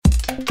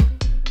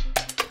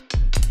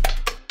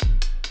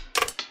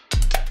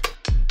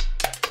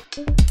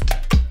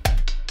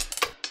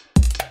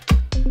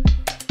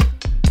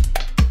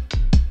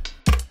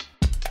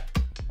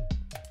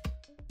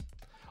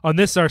On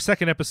this, our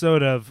second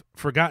episode of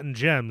Forgotten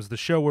Gems, the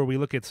show where we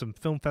look at some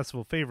film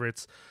festival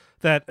favorites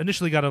that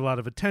initially got a lot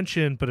of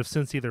attention but have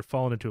since either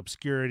fallen into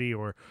obscurity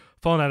or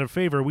fallen out of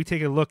favor, we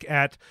take a look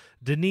at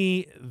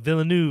Denis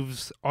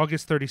Villeneuve's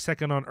August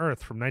 32nd on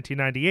Earth from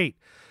 1998.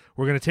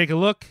 We're going to take a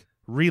look,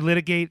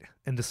 relitigate,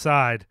 and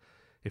decide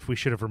if we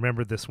should have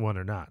remembered this one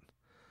or not.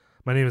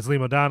 My name is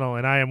Liam O'Donnell,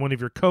 and I am one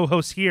of your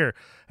co-hosts here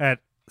at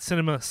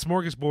Cinema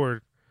Smorgasbord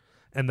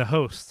and the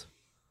host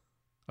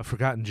of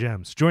Forgotten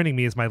Gems. Joining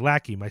me is my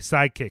lackey, my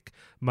sidekick,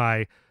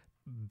 my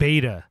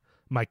beta,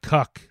 my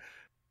cuck,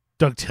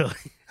 Doug Tilley.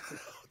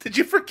 Did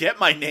you forget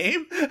my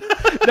name?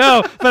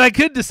 No, but I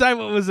couldn't decide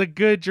what was a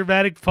good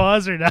dramatic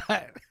pause or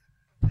not.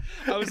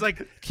 I was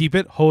like, keep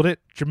it, hold it,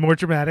 more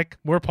dramatic,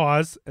 more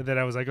pause. And then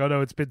I was like, oh no,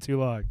 it's been too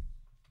long.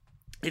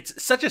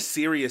 It's such a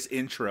serious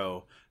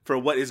intro for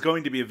what is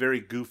going to be a very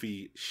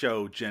goofy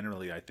show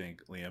generally, I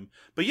think, Liam.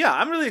 But yeah,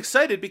 I'm really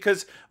excited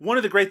because one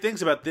of the great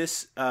things about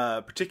this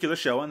particular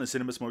show on the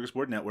Cinema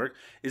Smorgasbord Network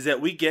is that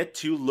we get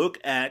to look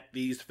at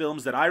these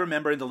films that I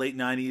remember in the late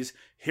 90s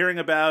hearing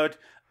about.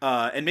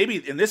 And maybe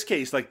in this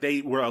case, like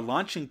they were a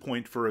launching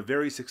point for a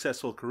very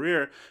successful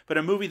career, but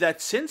a movie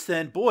that since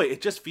then, boy,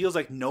 it just feels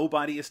like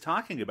nobody is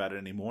talking about it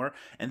anymore.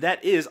 And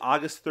that is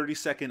August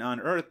 32nd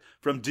on Earth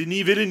from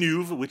Denis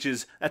Villeneuve,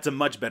 that's a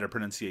much better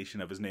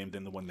pronunciation of his name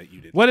than the one that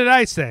you did. What did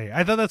I say?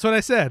 I thought that's what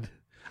I said.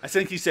 I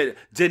think you said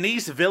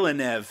Denis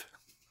Villeneuve.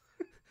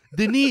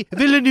 Denis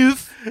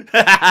Villeneuve.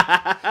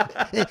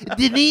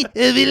 Denis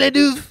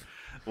Villeneuve.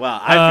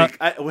 Well,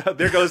 well,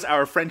 there goes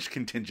our French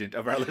contingent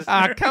of our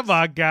listeners. Come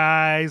on,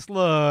 guys.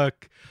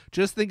 Look,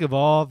 just think of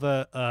all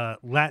the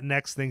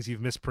Latinx things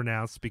you've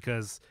mispronounced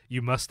because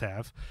you must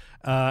have.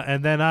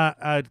 And then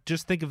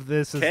just think of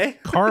this as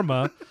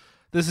karma.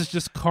 This is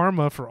just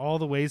karma for all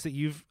the ways that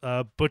you've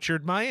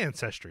butchered my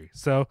ancestry.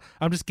 So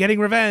I'm just getting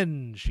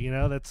revenge. You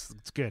know, it's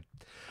good.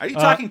 Are you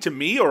talking to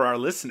me or our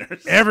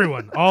listeners?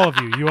 Everyone, all of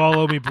you. You all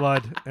owe me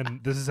blood,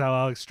 and this is how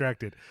I'll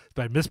extract it,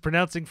 by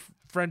mispronouncing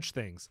French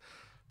things.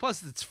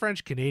 Plus, it's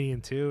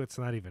French-Canadian, too. It's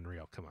not even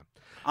real. Come on.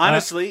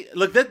 Honestly,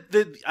 look,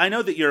 I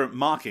know that you're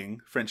mocking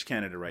French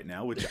Canada right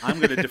now, which I'm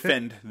going to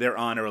defend their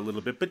honor a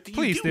little bit. But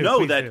you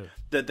know that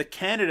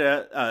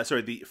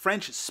the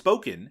French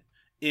spoken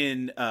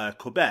in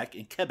Quebec,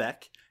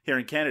 here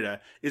in Canada,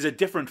 is a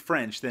different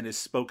French than is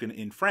spoken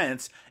in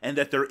France, and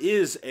that there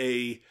is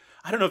I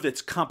don't know if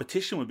it's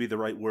competition would be the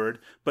right word,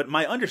 but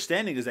my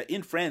understanding is that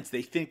in France,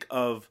 they think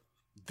of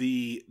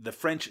the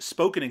French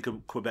spoken in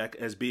Quebec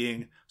as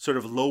being sort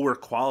of lower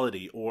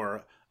quality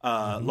or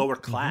lower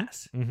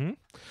class. Mm-hmm.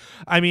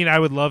 I mean, I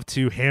would love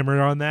to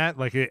hammer on that.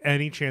 Like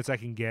any chance I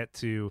can get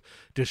to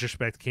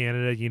disrespect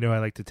Canada, I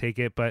like to take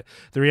it. But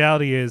the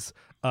reality is,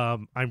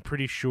 I'm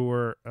pretty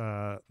sure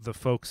the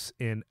folks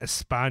in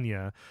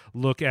España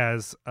look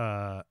as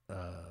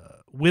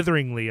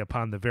witheringly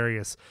upon the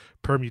various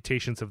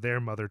permutations of their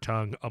mother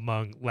tongue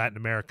among Latin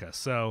America.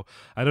 So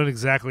I don't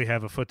exactly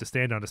have a foot to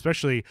stand on,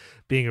 especially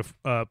being of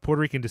Puerto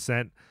Rican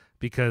descent,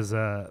 because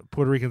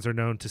Puerto Ricans are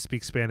known to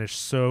speak Spanish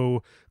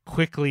so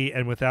quickly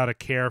and without a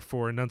care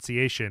for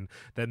enunciation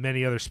that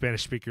many other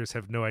Spanish speakers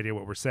have no idea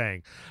what we're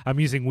saying. I'm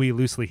using we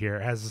loosely here,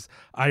 as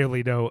I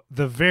only know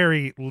the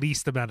very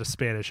least amount of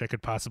Spanish I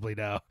could possibly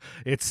know.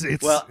 It's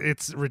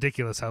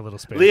ridiculous how little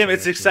Spanish. Liam,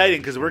 it's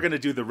exciting because we're going to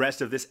do the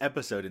rest of this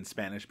episode in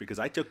Spanish because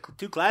I took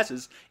 2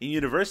 classes in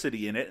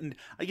university in it, and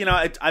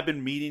I've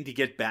been meaning to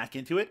get back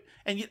into it.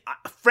 And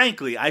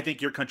frankly, I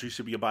think your country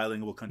should be a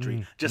bilingual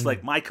country, just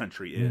like my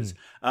country is.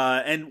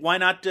 And why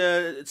not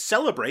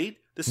celebrate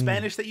the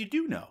Spanish that you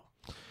do know?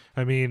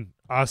 I mean,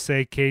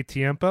 hace que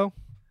tiempo.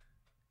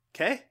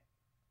 Okay.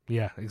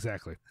 Yeah,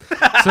 exactly.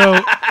 So,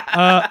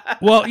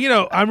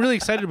 well, I'm really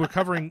excited we're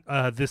covering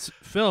this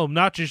film,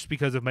 not just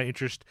because of my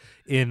interest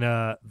in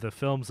the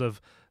films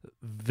of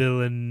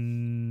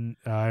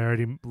I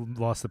already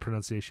lost the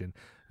pronunciation.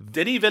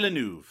 Denis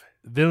Villeneuve.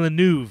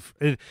 Villeneuve.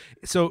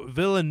 So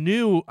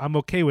Villeneuve, I'm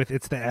okay with.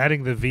 It's the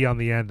adding the V on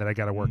the end that I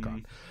got to work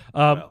on.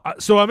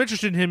 So I'm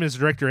interested in him as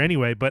director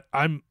anyway, but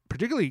I'm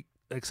particularly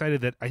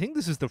excited that I think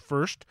this is the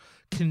first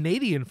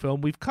Canadian film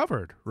we've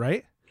covered,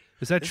 right?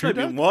 Is that true?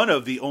 This might be one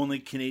of the only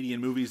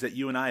Canadian movies that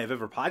you and I have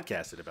ever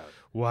podcasted about.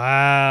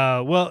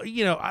 Wow. Well,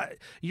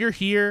 you're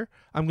here.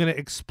 I'm going to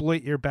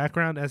exploit your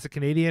background as a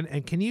Canadian.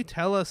 And can you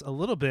tell us a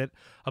little bit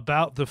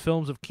about the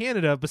films of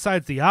Canada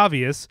besides the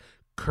obvious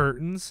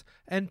Curtains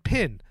and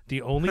Pin,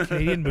 the only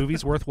Canadian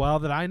movies worthwhile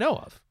that I know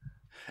of?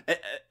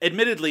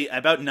 Admittedly,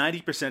 about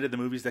 90% of the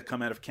movies that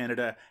come out of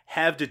Canada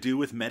have to do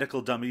with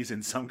medical dummies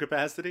in some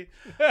capacity.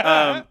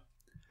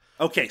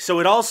 Okay, so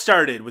it all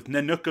started with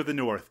Nanook of the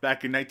North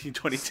back in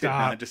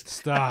 1922.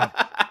 Stop.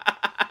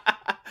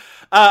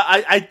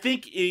 I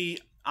think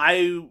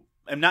I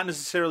am not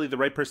necessarily the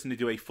right person to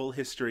do a full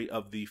history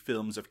of the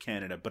films of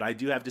Canada, but I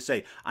do have to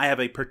say I have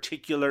a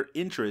particular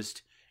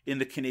interest in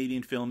the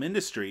Canadian film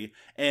industry,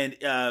 and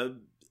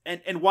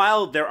and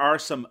while there are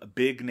some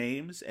big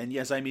names, and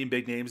yes, I mean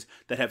big names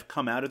that have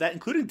come out of that,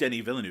 including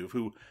Denis Villeneuve,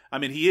 who, I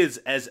mean, he is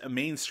as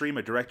mainstream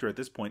a director at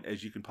this point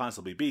as you can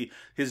possibly be.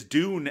 His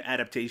Dune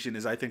adaptation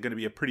is, I think, going to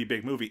be a pretty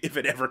big movie if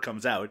it ever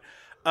comes out.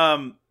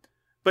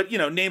 But, you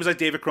know, names like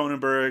David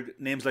Cronenberg,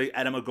 names like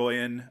Adam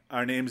Ogoyan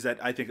are names that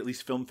I think at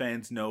least film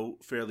fans know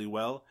fairly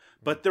well.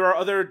 But there are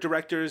other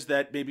directors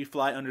that maybe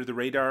fly under the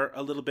radar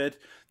a little bit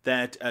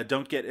that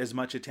don't get as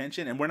much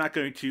attention. And we're not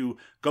going to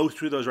go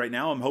through those right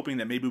now. I'm hoping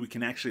that maybe we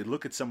can actually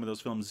look at some of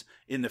those films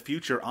in the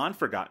future on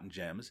Forgotten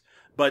Gems.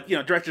 But, you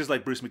know, directors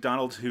like Bruce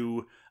McDonald,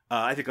 who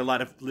I think a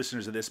lot of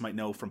listeners of this might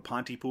know from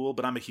Pontypool,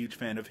 but I'm a huge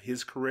fan of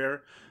his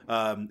career.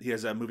 He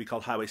has a movie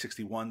called Highway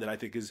 61 that I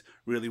think is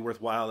really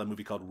worthwhile, a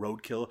movie called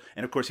Roadkill.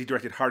 And of course, he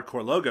directed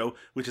Hardcore Logo,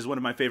 which is one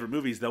of my favorite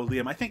movies, though,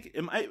 Liam. I think,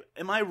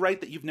 am I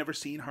right that you've never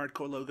seen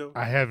Hardcore Logo?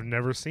 I have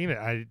never seen it.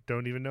 I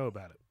don't even know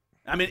about it.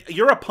 I mean,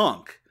 you're a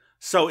punk,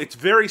 so it's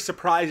very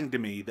surprising to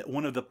me that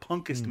one of the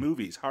punkest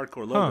movies,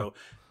 Hardcore Logo,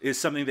 is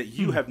something that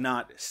you have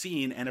not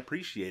seen and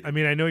appreciated. I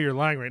mean, I know you're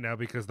lying right now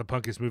because the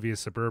punkest movie is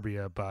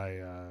Suburbia by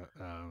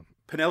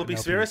Penelope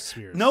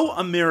Spheeris. No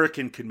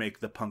American could make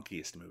the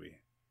punkiest movie.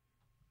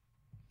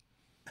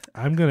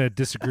 I'm going to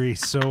disagree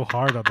so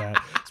hard on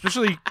that,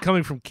 especially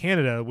coming from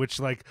Canada, which,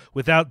 like,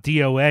 without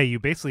DOA, you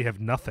basically have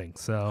nothing.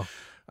 So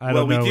I don't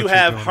know. Well, we do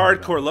have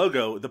Hardcore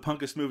Logo, the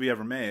punkest movie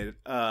ever made.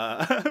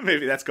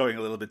 Maybe that's going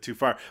a little bit too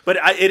far, but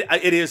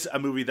it is a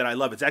movie that I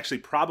love. It's actually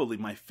probably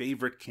my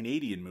favorite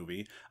Canadian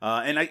movie,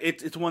 and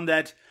it's one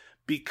that,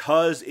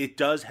 because it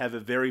does have a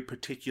very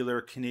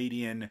particular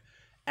Canadian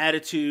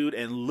attitude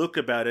and look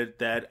about it,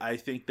 that I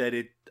think that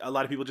a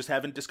lot of people just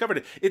haven't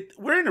discovered it.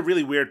 We're in a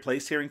really weird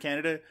place here in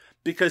Canada,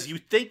 because you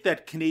think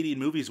that Canadian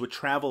movies would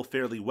travel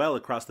fairly well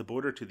across the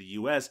border to the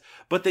US,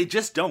 but they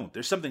just don't.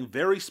 There's something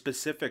very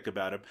specific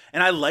about them.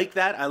 And I like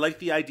that. I like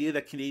the idea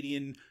that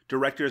Canadian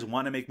directors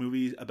want to make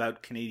movies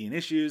about Canadian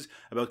issues,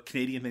 about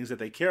Canadian things that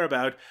they care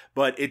about,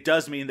 but it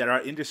does mean that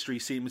our industry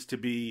seems to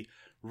be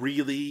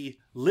really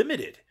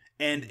limited.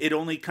 And it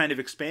only kind of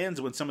expands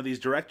when some of these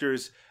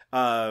directors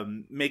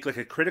make like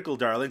a critical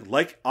darling,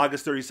 like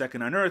August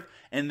 32nd Unearthed,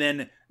 and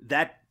then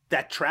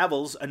that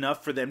travels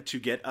enough for them to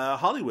get a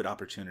Hollywood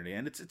opportunity.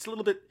 And it's a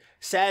little bit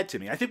sad to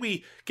me. I think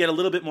we get a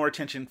little bit more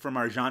attention from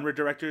our genre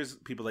directors,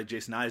 people like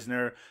Jason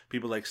Eisner,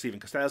 people like Steven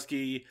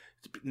Kostelski,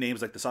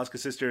 names like the Soska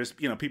sisters,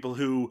 you know, people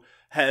who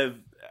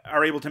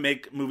are able to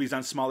make movies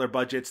on smaller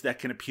budgets that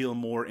can appeal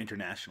more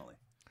internationally.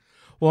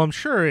 Well, I'm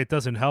sure it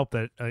doesn't help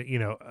that, you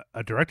know,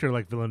 a director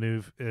like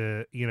Villeneuve,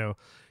 you know,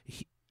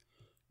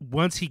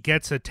 once he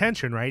gets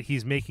attention, right,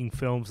 he's making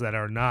films that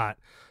are not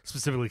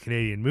specifically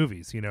Canadian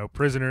movies. You know,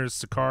 Prisoners,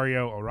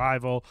 Sicario,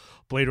 Arrival,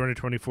 Blade Runner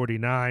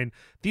 2049.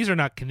 These are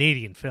not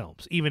Canadian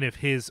films, even if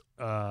his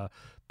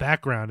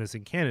background is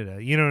in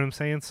Canada. You know what I'm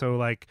saying? So,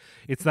 like,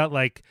 it's not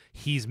like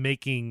he's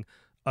making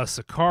a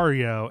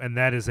Sicario and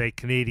that is a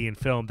Canadian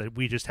film that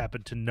we just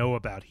happen to know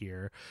about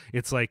here.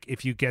 It's like,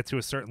 if you get to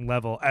a certain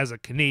level as a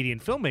Canadian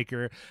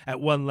filmmaker,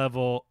 at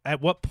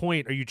what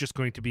point are you just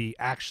going to be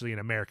actually an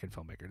American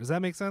filmmaker? Does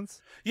that make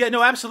sense? Yeah,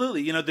 no,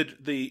 absolutely. You know,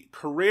 the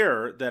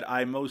career that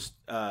I most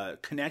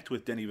connect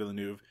with Denis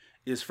Villeneuve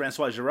is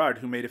Francois Girard,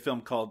 who made a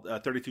film called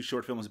 32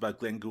 Short Films about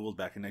Glenn Gould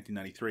back in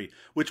 1993,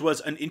 which was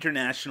an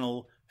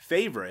international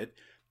favorite.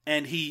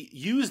 And he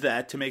used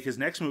that to make his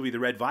next movie, The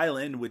Red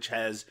Violin, which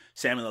has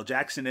Samuel L.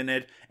 Jackson in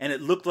it. And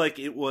it looked like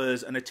it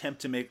was an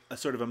attempt to make a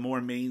sort of a more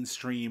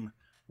mainstream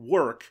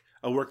work,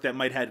 a work that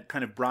might have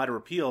kind of broader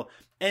appeal.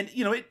 And,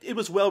 you know, it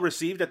was well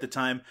received at the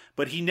time,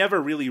 but he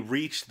never really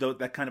reached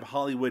that kind of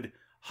Hollywood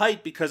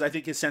height, because I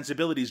think his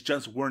sensibilities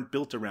just weren't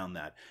built around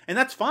that. And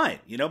that's fine,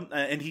 you know,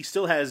 and he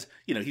still has,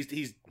 you know,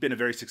 he's been a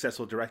very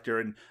successful director,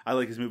 and I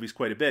like his movies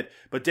quite a bit.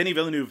 But Denis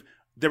Villeneuve,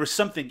 there was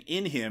something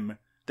in him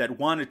that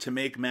wanted to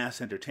make mass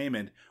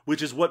entertainment,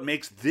 which is what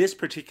makes this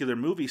particular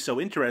movie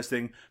so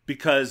interesting,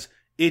 because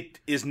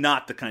it is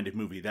not the kind of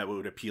movie that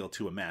would appeal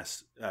to a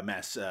mass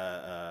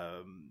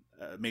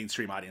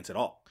mainstream audience at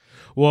all.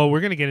 Well,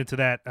 we're going to get into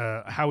that,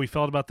 how we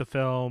felt about the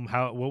film,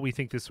 what we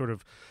think this sort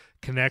of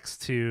connects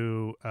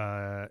to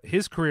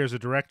his career as a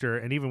director,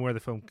 and even where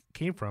the film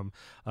came from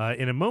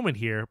in a moment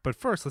here. But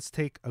first, let's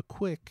take a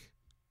quick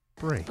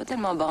break. Pas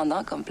tellement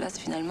bandant comme place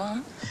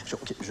finalement.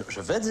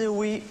 Je vais dire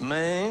oui,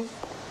 mais...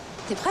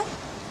 T'es prêt?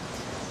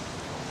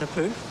 Un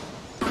peu.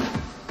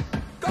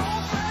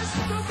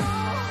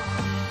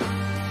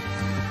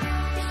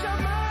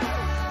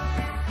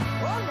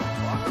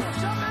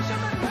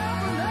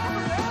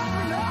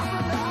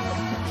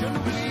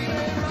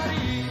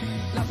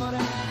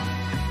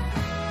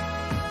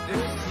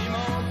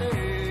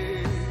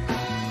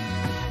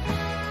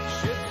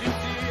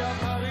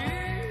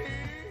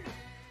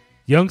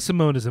 Young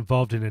Simone is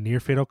involved in a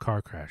near-fatal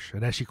car crash,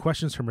 and as she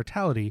questions her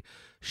mortality,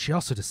 she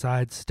also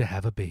decides to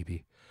have a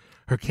baby.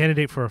 Her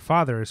candidate for a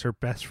father is her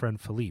best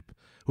friend Philippe,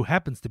 who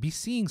happens to be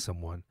seeing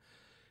someone.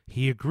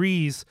 He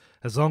agrees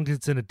as long as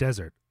it's in a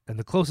desert, and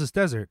the closest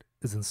desert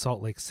is in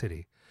Salt Lake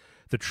City.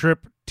 The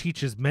trip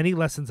teaches many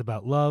lessons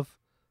about love,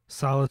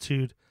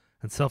 solitude,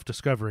 and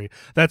self-discovery.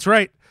 That's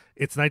right.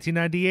 It's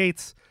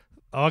 1998's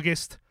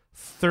August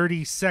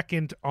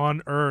 32nd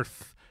on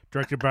Earth,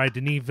 directed by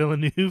Denis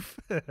Villeneuve,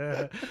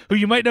 who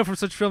you might know from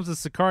such films as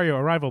Sicario,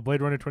 Arrival,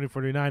 Blade Runner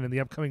 2049, and the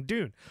upcoming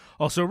Dune.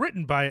 Also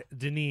written by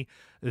Denis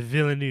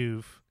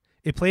Villeneuve.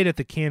 It played at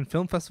the Cannes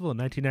Film Festival in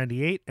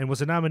 1998 and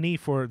was a nominee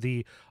for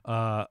the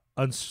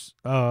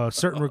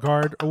Certain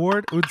Regard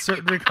Award.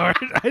 Uncertain Regard.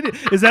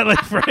 Is that like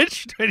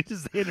French? Do I need to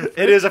say it in French?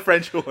 It is a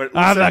French award.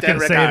 I'm not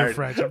going to Certain say it in Regard.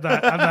 French.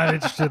 I'm not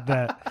interested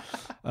in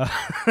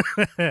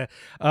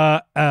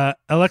that.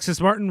 Alexis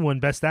Martin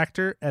won Best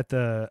Actor at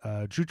the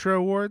Jutra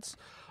Awards.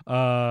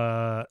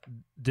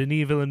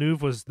 Denis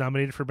Villeneuve was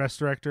nominated for Best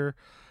Director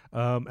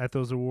at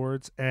those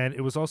awards, and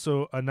it was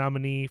also a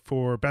nominee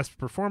for Best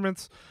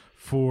Performance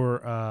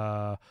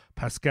for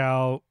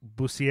Pascal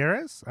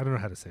Bussières. I don't know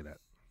how to say that.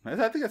 I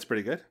think that's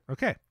pretty good.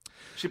 Okay.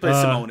 She plays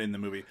Simone in the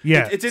movie.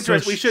 Yeah. It's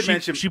interesting. We should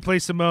mention. She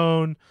plays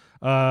Simone.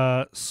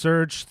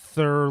 Serge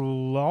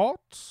Thurlot.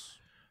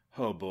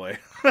 Oh, boy.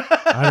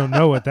 I don't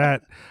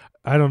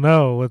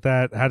know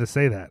how to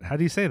say that. How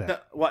do you say that? No,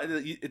 well,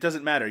 it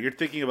doesn't matter. You're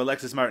thinking of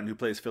Alexis Martin, who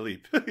plays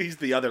Philippe. He's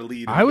the other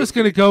lead. I was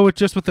going to go with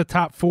the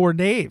top 4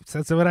 names.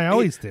 That's what I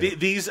always do.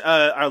 These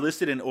are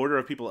listed in order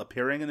of people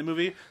appearing in the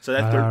movie. So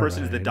that third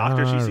person is the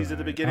doctor she sees at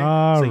the beginning.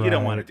 So you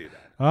don't want to do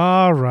that.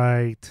 All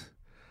right.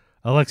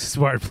 Alexis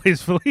Martin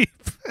plays Philippe.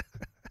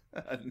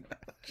 No,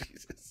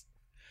 Jesus.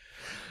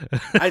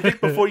 I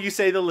think before you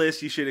say the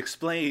list, you should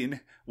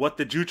explain what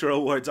the Jutra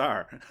Awards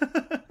are.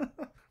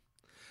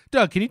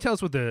 Doug, can you tell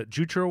us what the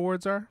Jutra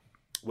Awards are?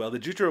 Well, the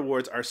Jutra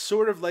Awards are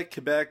sort of like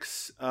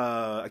Quebec's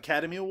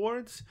Academy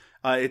Awards.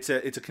 It's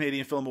a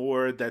Canadian Film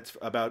Award that's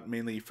about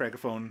mainly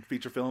francophone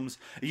feature films.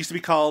 It used to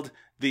be called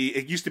the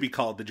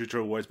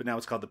Jutra Awards, but now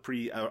it's called the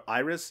Prix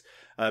Iris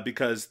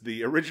because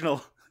the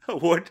original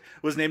award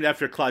was named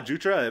after Claude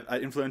Jutra,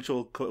 an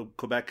influential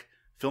Quebec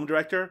film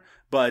director.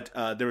 But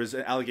there was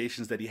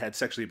allegations that he had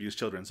sexually abused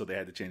children, so they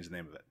had to change the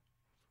name of it.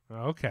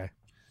 Okay.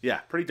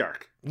 Yeah, pretty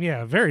dark.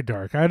 Yeah, very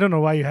dark. I don't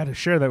know why you had to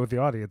share that with the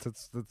audience.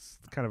 That's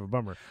kind of a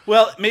bummer.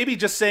 Well, maybe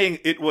just saying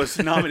it was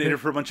nominated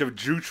for a bunch of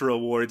Jutra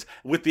Awards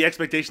with the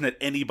expectation that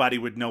anybody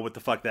would know what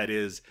the fuck that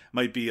is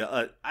might be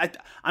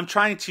I'm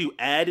trying to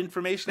add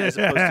information as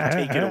opposed to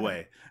take it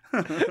away.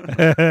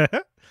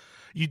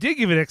 You did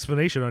give an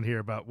explanation on here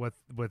about what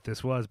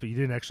this was, but you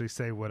didn't actually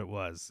say what it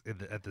was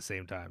at the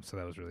same time, so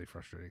that was really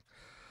frustrating.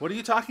 What are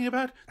you talking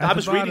about? At I the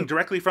was reading bottom.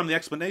 directly from the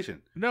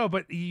explanation. No,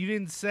 but you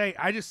didn't say.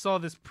 I just saw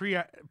this pre.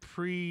 I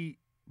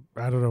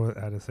don't know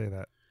how to say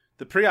that.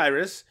 The Prix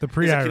Iris The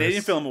Prix is a Iris.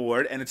 Canadian Film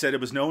Award, and it said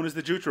it was known as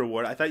the Jutra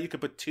Award. I thought you could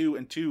put 2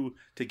 and 2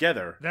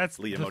 together. That's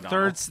Liam the O'Donnell.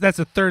 third. That's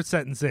a third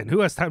sentence in.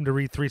 Who has time to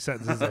read 3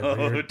 sentences in? when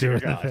you're Oh, dear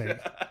doing the God. thing?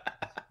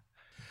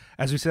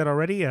 As we said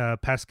already,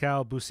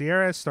 Pascal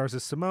Bussières stars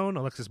as Simone.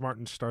 Alexis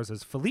Martin stars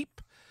as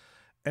Philippe,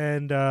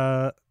 and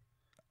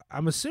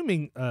I'm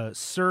assuming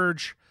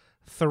Serge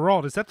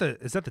Thurlot is that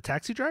the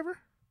taxi driver?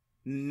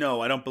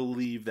 No, I don't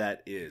believe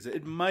that is.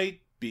 It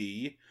might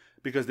be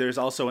because there's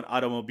also an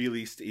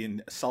automobilist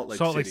in Salt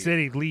Lake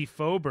City, Lee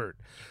Fobert.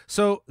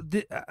 So,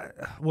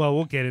 well,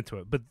 we'll get into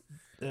it, but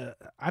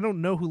I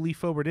don't know who Lee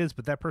Fobert is,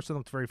 but that person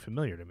looked very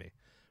familiar to me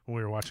when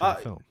we were watching the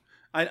film.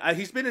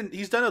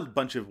 He's done a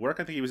bunch of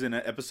work. I think he was in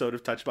an episode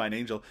of Touched by an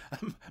Angel.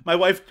 My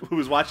wife, who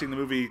was watching the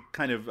movie,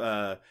 kind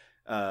of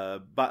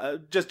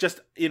just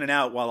in and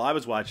out while I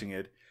was watching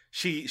it,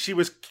 she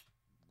was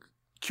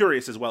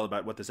curious as well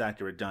about what this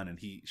actor had done, and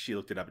she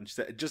looked it up and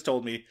just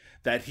told me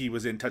that he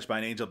was in Touched by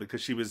an Angel because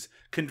she was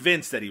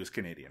convinced that he was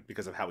Canadian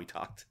because of how he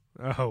talked.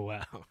 Oh,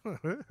 wow.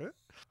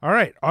 All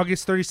right.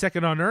 August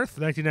 32nd on Earth,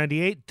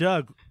 1998.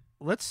 Doug,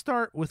 let's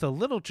start with a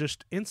little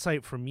just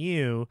insight from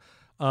you.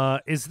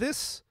 Is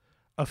this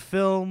a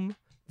film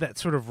that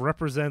sort of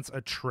represents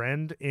a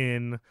trend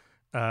in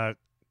Quebecois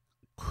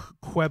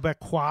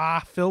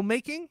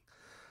filmmaking?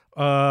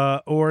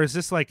 Or is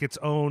this like its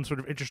own sort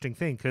of interesting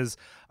thing? Because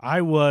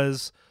I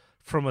was,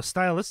 from a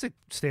stylistic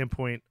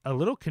standpoint, a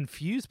little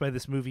confused by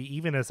this movie,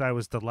 even as I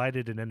was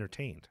delighted and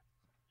entertained.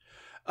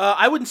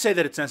 I wouldn't say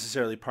that it's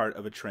necessarily part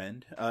of a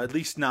trend, at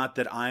least not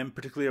that I'm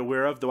particularly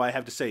aware of, though I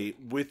have to say,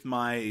 with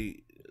my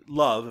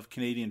love of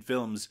Canadian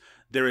films,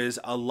 there is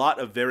a lot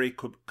of very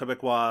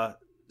Quebecois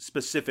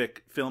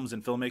specific films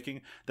and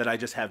filmmaking that I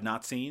just have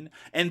not seen,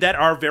 and that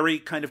are very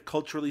kind of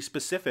culturally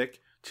specific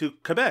to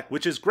Quebec,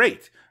 which is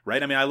great,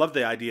 right? I mean, I love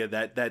the idea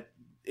that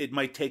it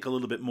might take a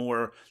little bit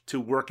more to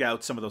work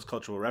out some of those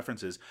cultural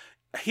references.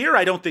 Here,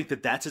 I don't think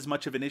that that's as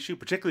much of an issue,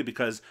 particularly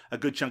because a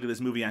good chunk of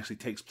this movie actually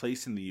takes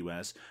place in the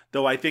U.S.,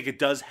 though I think it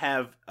does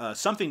have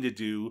something to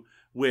do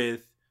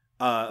with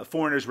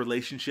foreigners'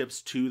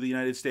 relationships to the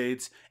United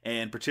States,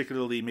 and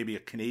particularly maybe a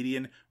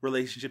Canadian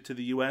relationship to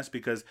the U.S.,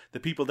 because the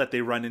people that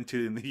they run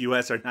into in the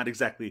U.S. are not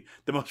exactly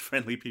the most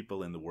friendly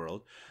people in the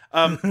world.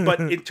 But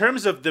in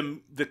terms of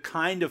the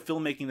kind of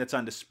filmmaking that's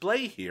on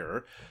display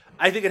here,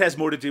 I think it has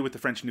more to do with the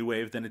French New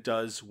Wave than it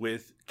does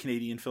with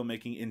Canadian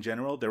filmmaking in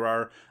general. There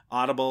are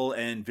audible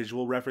and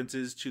visual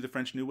references to the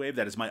French New Wave.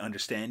 That is my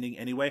understanding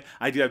anyway.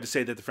 I do have to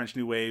say that the French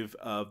New Wave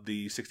of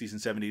the 60s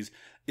and 70s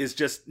is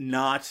just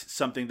not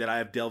something that I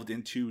have delved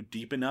into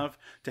deep enough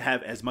to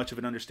have as much of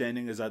an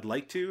understanding as I'd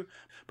like to.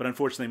 But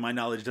unfortunately, my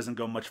knowledge doesn't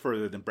go much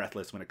further than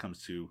Breathless when it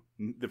comes to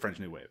the French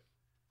New Wave.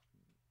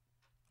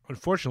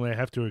 Unfortunately, I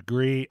have to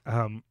agree.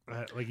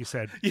 Like you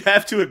said, You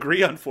have to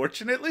agree,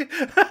 unfortunately.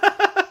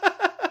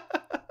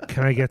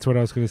 can I get to what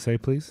I was going to say,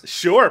 please?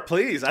 Sure,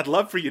 please. I'd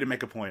love for you to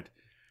make a point.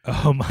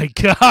 Oh my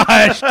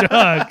gosh,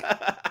 Doug.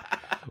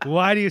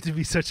 Why do you have to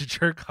be such a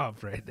jerk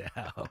off right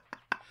now?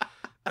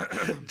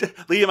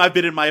 Liam, I've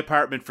been in my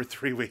apartment for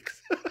 3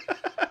 weeks.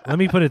 Let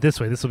me put it this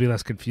way. This will be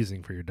less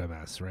confusing for your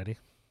dumbass. Ready?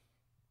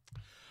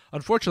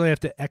 Unfortunately, I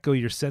have to echo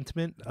your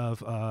sentiment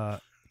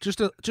of just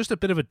a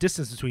bit of a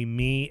distance between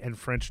me and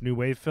French New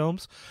Wave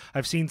films.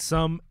 I've seen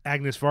some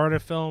Agnes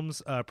Varda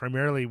films,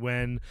 primarily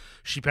when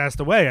she passed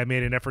away. I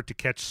made an effort to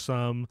catch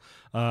some.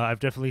 I've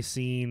definitely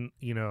seen,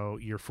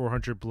 your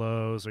 400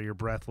 Blows or your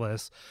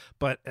Breathless,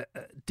 but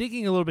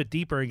digging a little bit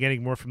deeper and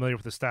getting more familiar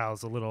with the style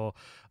is a little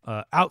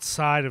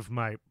outside of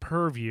my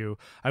purview.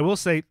 I will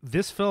say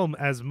this film,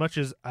 as much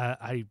as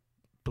I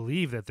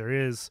believe that there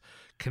is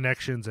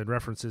connections and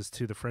references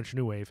to the French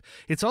New Wave,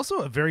 it's also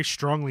a very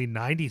strongly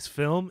 90s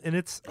film in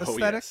its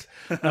aesthetic.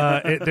 Oh,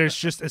 yes. There's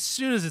just, as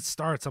soon as it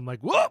starts, I'm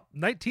like, whoa,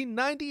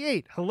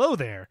 1998, hello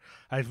there,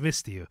 I've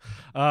missed you.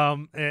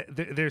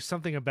 There's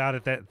something about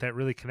it that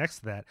really connects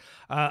to that,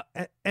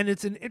 and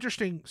it's an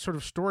interesting sort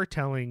of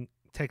storytelling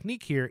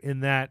technique here in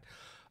that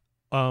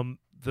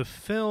the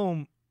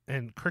film,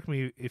 and correct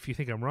me if you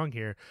think I'm wrong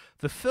here,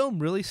 the film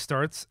really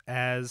starts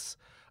as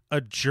a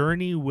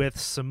journey with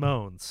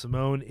Simone.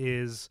 Simone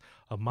is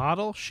a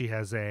model. She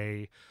has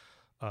a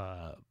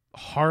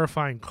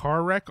horrifying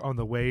car wreck on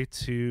the way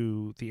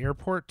to the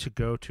airport to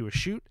go to a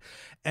shoot.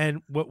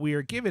 And what we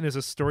are given is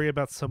a story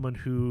about someone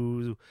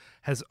who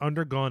has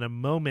undergone a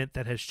moment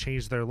that has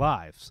changed their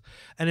lives.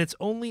 And it's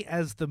only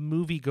as the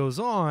movie goes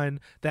on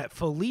that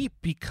Philippe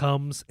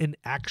becomes an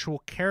actual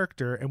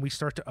character, and we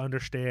start to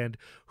understand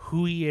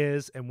who he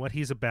is and what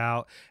he's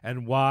about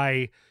and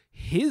why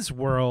his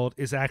world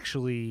is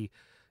actually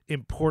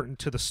important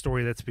to the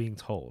story that's being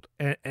told.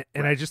 And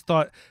I just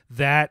thought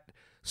that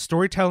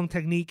storytelling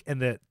technique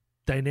and the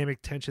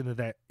dynamic tension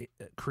that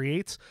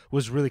creates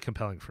was really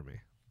compelling for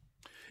me.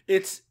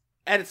 It's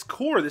at its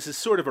core, this is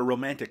sort of a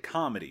romantic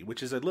comedy,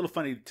 which is a little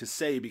funny to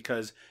say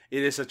because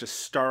it is such a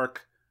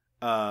stark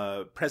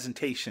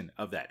presentation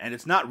of that. And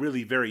it's not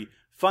really very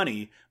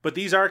funny, but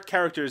these are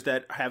characters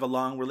that have a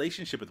long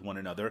relationship with one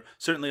another,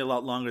 certainly a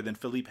lot longer than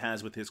Philippe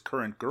has with his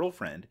current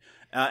girlfriend.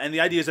 And the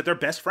idea is that they're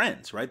best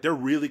friends, right? They're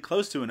really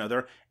close to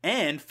another,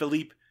 and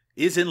Philippe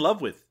is in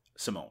love with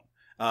Simone,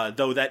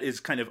 though that is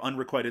kind of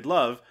unrequited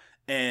love,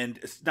 and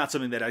it's not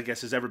something that I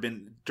guess has ever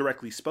been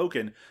directly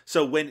spoken.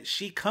 So when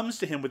she comes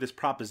to him with this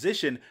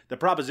proposition, the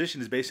proposition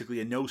is basically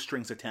a no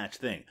strings attached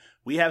thing.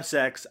 We have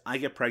sex, I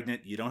get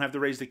pregnant, you don't have to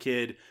raise the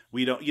kid,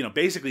 we don't,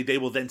 basically they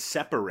will then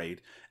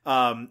separate.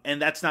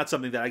 And that's not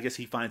something that I guess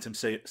he finds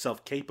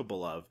himself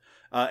capable of.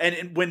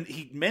 And when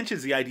he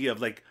mentions the idea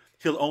of like,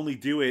 he'll only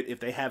do it if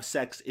they have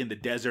sex in the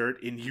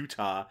desert in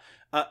Utah,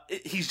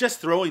 he's just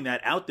throwing that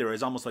out there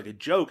as almost like a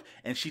joke,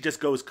 and she just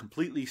goes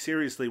completely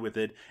seriously with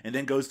it and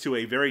then goes to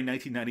a very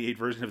 1998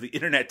 version of the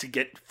internet to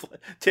get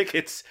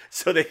tickets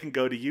so they can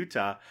go to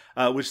Utah,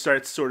 which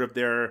starts sort of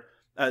their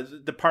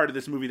the part of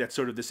this movie that's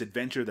sort of this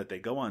adventure that they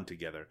go on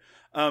together.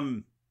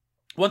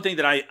 One thing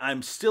that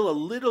I'm still a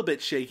little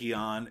bit shaky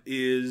on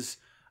is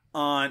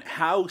on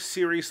how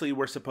seriously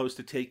we're supposed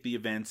to take the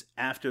events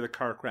after the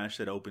car crash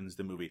that opens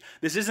the movie.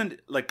 This isn't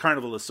like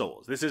Carnival of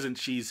Souls. This isn't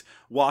she's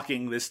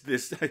walking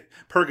this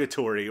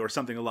purgatory or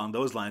something along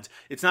those lines.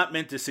 It's not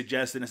meant to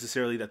suggest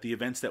necessarily that the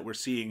events that we're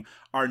seeing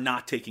are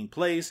not taking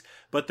place,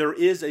 but there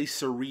is a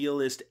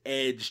surrealist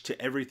edge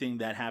to everything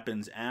that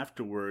happens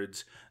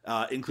afterwards,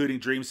 including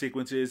dream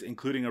sequences,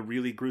 including a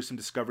really gruesome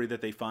discovery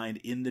that they find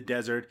in the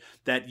desert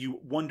that you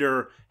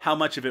wonder how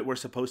much of it we're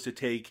supposed to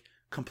take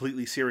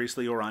completely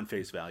seriously or on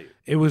face value.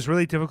 It was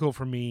really difficult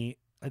for me.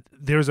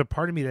 There was a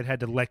part of me that had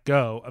to let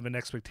go of an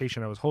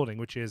expectation I was holding,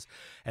 which is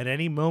at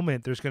any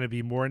moment there's going to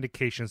be more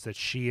indications that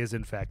she is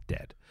in fact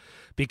dead,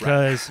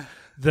 because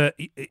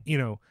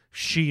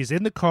she's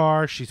in the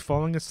car, she's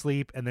falling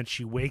asleep, and then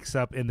she wakes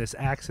up in this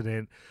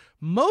accident,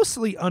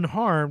 mostly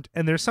unharmed.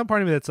 And there's some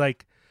part of me that's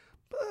like,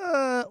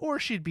 or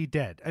she'd be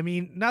dead. I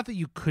mean, not that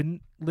you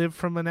couldn't live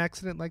from an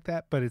accident like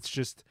that, but it's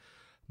just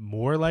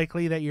more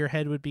likely that your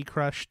head would be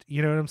crushed.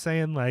 You know what I'm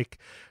saying? Like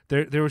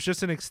there was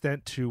just an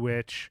extent to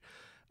which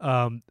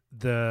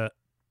the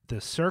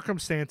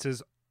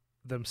circumstances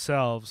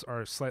themselves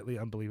are slightly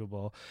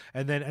unbelievable.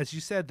 And then, as you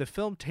said, the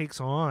film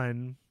takes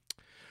on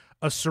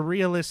a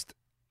surrealist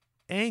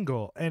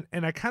angle, and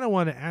I kind of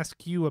want to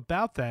ask you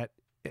about that.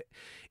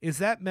 Is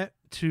that meant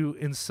to,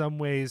 in some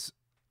ways,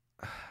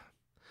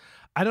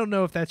 I don't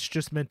know if that's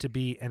just meant to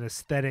be an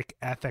aesthetic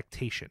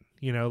affectation,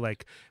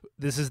 like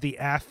this is the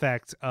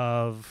affect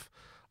of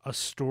a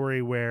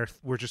story where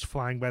we're just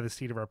flying by the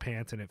seat of our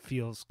pants and it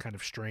feels kind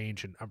of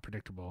strange and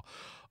unpredictable,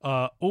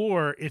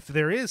 or if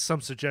there is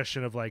some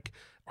suggestion of like,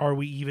 are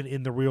we even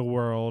in the real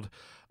world,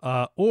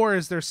 or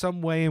is there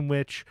some way in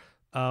which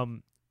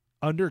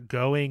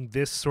undergoing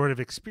this sort of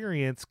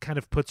experience kind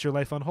of puts your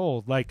life on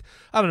hold? Like,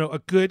 I don't know, a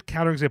good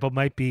counterexample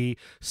might be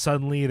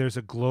suddenly there's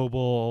a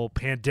global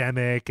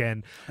pandemic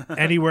and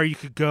anywhere you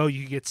could go,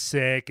 you get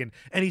sick, and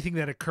anything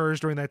that occurs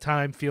during that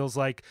time feels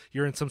like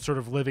you're in some sort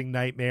of living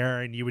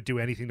nightmare and you would do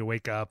anything to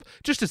wake up,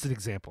 just as an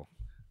example.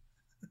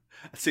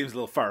 It seems a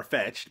little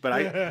far-fetched,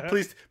 but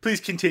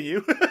please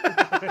continue.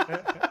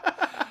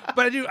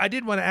 But I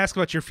did want to ask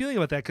about your feeling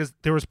about that, because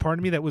there was part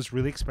of me that was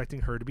really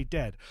expecting her to be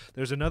dead.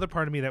 There's another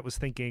part of me that was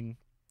thinking,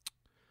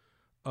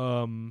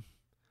 the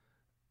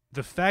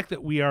fact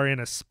that we are in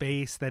a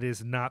space that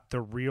is not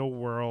the real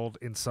world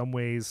in some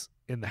ways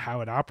in how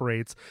it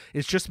operates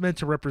is just meant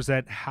to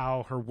represent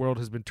how her world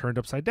has been turned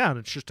upside down.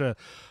 It's just a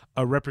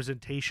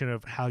representation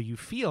of how you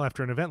feel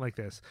after an event like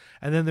this.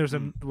 And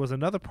then was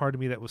another part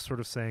of me that was sort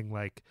of saying,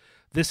 like,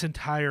 this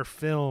entire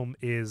film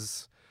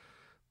is...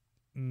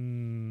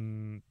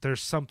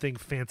 there's something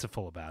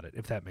fanciful about it,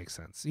 if that makes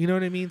sense. You know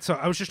what I mean? So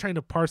I was just trying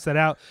to parse that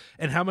out,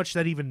 and how much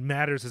that even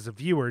matters as a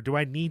viewer. Do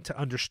I need to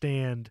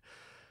understand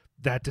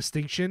that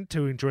distinction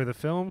to enjoy the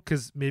film?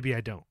 Because maybe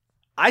I don't.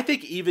 I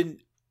think even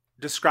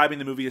describing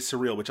the movie as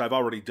surreal, which I've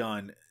already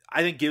done,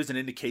 I think gives an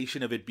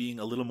indication of it being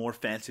a little more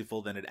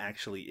fanciful than it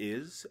actually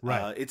is.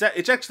 Right.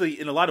 It's actually,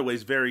 in a lot of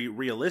ways, very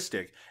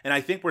realistic. And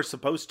I think we're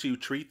supposed to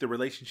treat the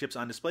relationships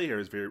on display here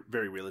as very,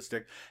 very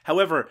realistic.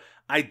 However,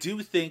 I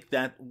do think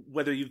that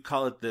whether you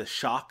call it the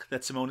shock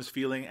that Simone is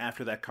feeling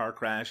after that car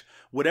crash,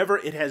 whatever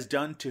it has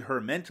done to her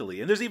mentally,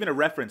 and there's even a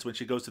reference when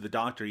she goes to the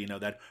doctor,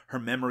 that her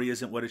memory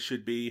isn't what it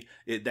should be,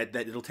 that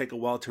it'll take a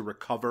while to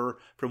recover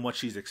from what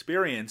she's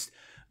experienced,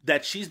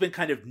 that she's been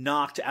kind of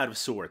knocked out of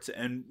sorts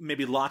and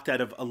maybe locked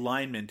out of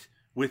alignment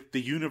with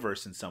the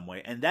universe in some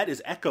way. And that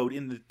is echoed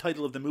in the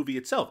title of the movie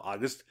itself,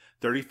 August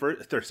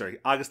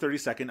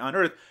 32nd on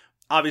Earth,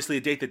 obviously a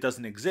date that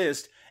doesn't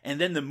exist.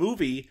 And then the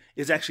movie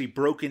is actually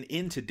broken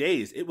into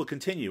days. It will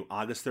continue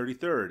August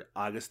 33rd,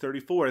 August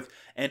 34th.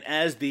 And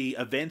as the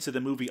events of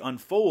the movie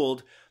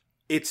unfold,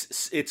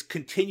 it's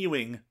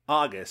continuing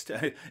August.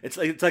 It's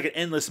like an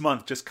endless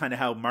month, just kind of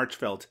how March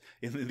felt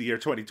in the year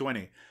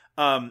 2020.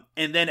 And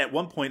then at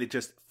one point it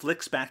just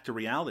flicks back to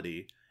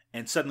reality,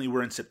 and suddenly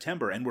we're in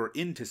September, and we're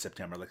into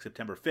September, like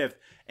September 5th.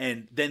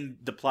 And then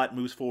the plot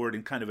moves forward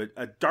in kind of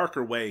a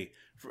darker way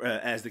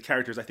as the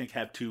characters, I think,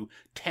 have to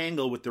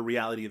tangle with the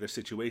reality of their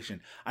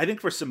situation. I think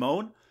for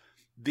Simone,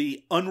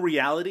 the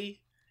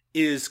unreality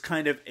is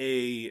kind of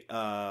is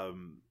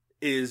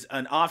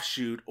an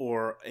offshoot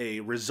or a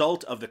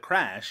result of the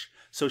crash.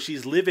 So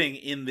she's living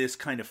in this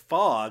kind of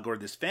fog or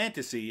this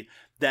fantasy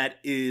that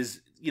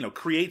is,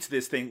 creates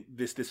this thing,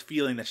 this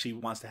feeling that she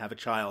wants to have a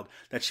child,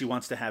 that she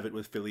wants to have it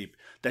with Philippe,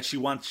 that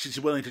she's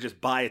willing to just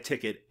buy a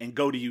ticket and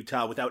go to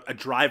Utah without a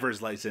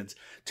driver's license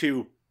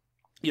to,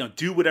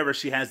 do whatever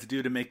she has to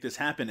do to make this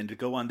happen and to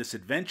go on this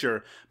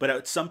adventure. But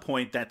at some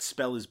point that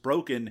spell is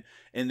broken,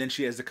 and then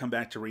she has to come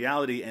back to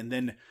reality, and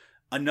then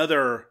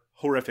another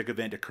horrific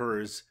event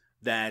occurs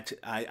that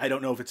I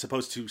don't know if it's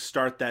supposed to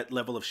start that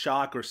level of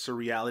shock or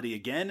surreality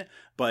again,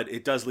 but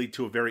it does lead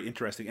to a very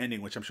interesting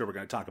ending, which I'm sure we're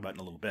going to talk about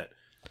in a little bit.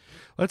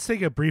 Let's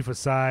take a brief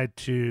aside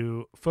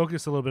to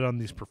focus a little bit on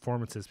these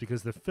performances,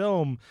 because the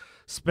film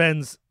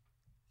spends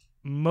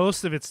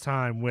most of its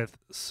time with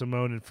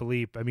Simone and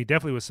Philippe. I mean,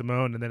 definitely with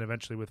Simone and then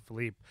eventually with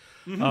Philippe.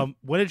 Mm-hmm.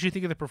 What did you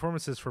think of the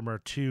performances from our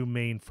two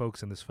main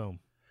folks in this film?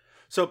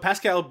 So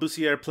Pascal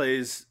Bussière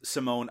plays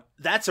Simone.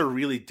 That's a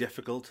really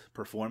difficult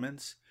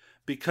performance,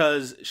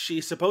 because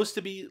she's supposed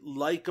to be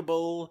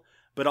likable,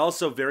 but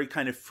also very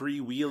kind of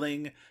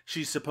freewheeling.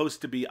 She's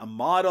supposed to be a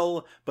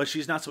model, but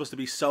she's not supposed to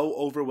be so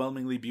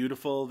overwhelmingly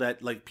beautiful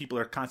that people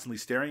are constantly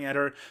staring at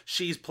her.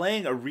 She's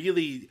playing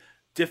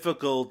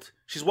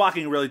she's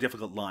walking a really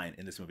difficult line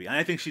in this movie. And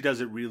I think she does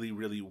it really,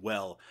 really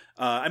well.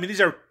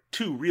 These are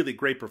two really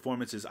great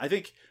performances. I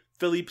think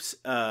Philippe's,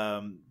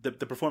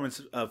 the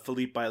performance of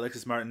Philippe by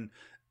Alexis Martin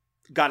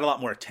got a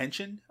lot more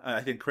attention,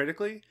 I think,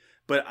 critically.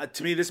 But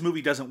to me, this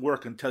movie doesn't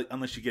work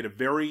unless you get a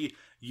very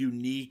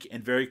unique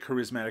and very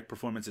charismatic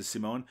performance as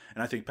Simone.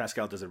 And I think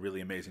Pascal does a really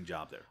amazing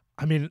job there.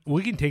 I mean,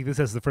 we can take this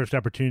as the first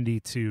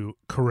opportunity to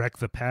correct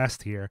the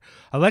past here.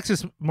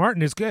 Alexis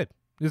Martin is good.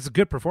 It's a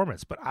good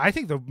performance. But I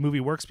think the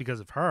movie works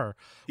because of her.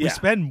 We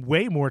spend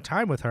way more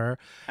time with her.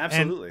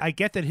 Absolutely. And I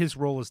get that his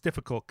role is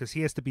difficult because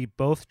he has to be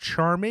both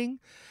charming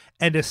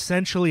and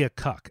essentially a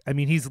cuck. I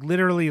mean, he's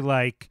literally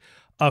like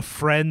a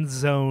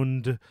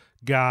friend-zoned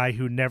guy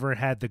who never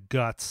had the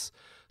guts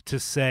to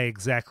say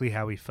exactly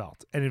how he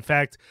felt, and in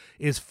fact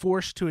is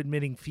forced to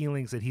admitting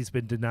feelings that he's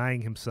been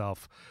denying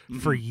himself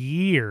for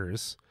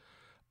years,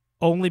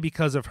 only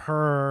because of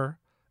her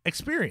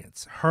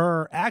experience.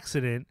 Her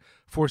accident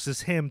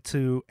forces him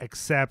to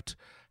accept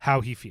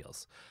how he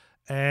feels.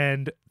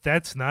 And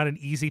that's not an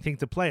easy thing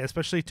to play,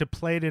 especially to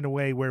play it in a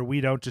way where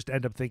we don't just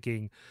end up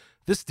thinking,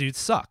 this dude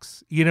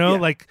sucks. You know,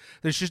 like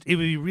it would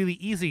be really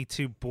easy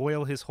to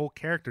boil his whole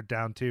character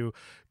down to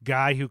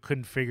guy who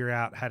couldn't figure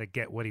out how to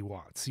get what he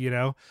wants, you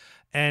know?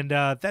 And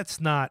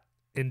that's not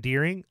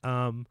endearing.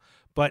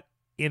 But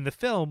in the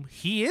film,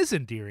 he is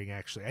endearing,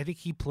 actually. I think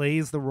he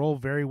plays the role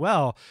very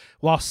well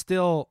while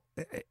still,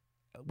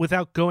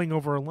 without going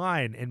over a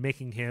line and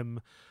making him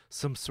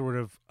some sort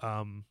of,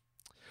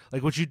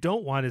 like what you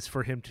don't want is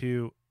for him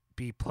to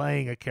be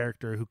playing a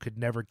character who could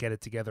never get it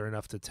together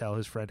enough to tell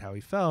his friend how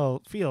he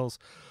feels,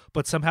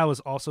 but somehow is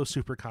also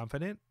super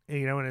confident,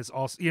 you know, and is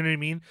also, you know what I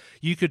mean?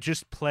 You could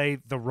just play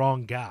the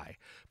wrong guy,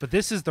 but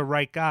this is the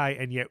right guy,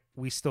 and yet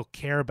we still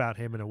care about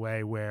him in a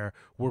way where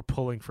we're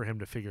pulling for him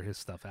to figure his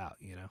stuff out,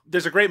 you know?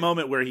 There's a great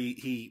moment where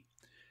he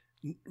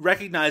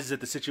recognizes that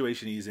the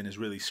situation he's in is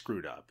really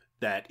screwed up.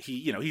 That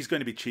he's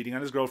going to be cheating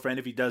on his girlfriend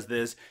if he does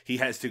this. He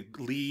has to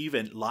leave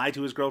and lie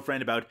to his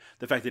girlfriend about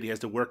the fact that he has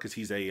to work because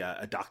he's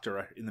a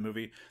doctor in the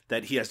movie,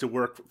 that he has to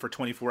work for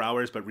 24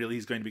 hours, but really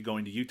he's going to be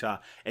going to Utah.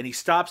 And he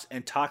stops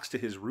and talks to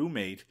his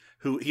roommate,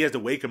 who he has to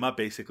wake him up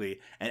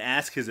basically and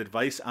ask his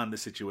advice on the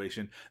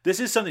situation. This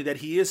is something that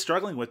he is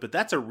struggling with, but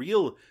that's a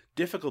real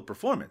difficult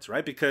performance,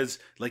 right? Because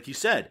like you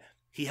said,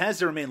 he has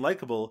to remain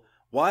likable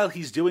while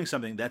he's doing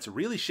something that's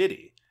really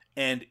shitty.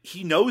 And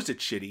he knows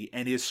it's shitty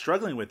and is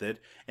struggling with it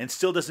and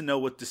still doesn't know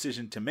what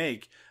decision to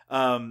make.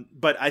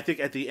 But I think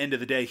at the end of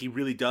the day, he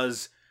really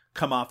does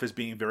come off as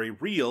being very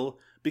real,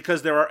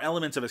 because there are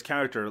elements of his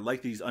character,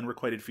 like these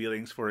unrequited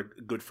feelings for a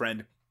good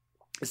friend.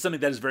 It's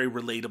something that is very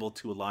relatable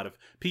to a lot of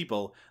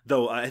people,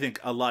 though I think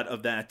a lot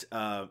of that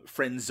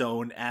friend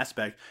zone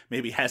aspect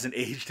maybe hasn't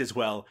aged as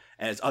well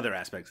as other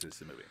aspects of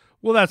this movie.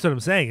 Well, that's what I'm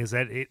saying, is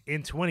that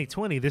in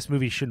 2020, this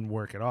movie shouldn't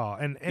work at all.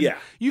 And yeah,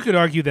 you could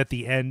argue that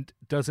the end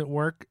doesn't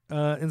work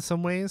in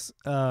some ways,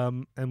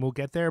 and we'll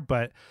get there.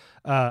 But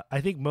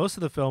I think most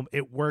of the film,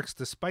 it works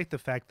despite the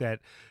fact that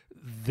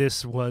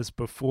this was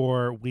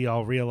before we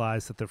all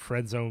realized that the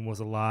friend zone was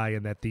a lie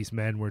and that these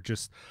men were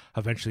just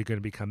eventually going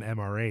to become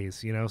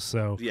MRAs, you know?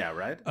 So yeah,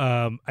 right.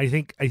 I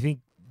think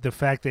the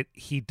fact that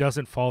he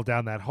doesn't fall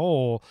down that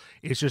hole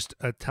is just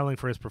telling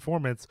for his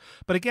performance.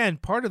 But again,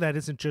 part of that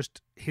isn't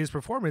just his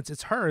performance,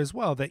 it's her as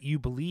well, that you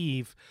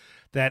believe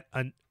that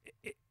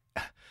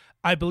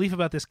I believe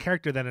about this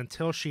character that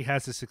until she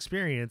has this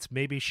experience,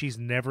 maybe she's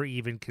never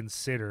even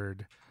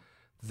considered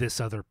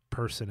this other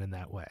person in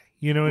that way.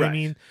 You know what I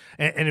mean?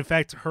 And in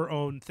fact, her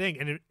own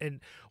thing. And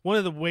one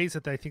of the ways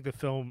that I think the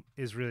film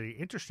is really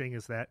interesting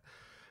is that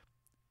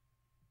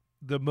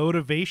the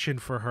motivation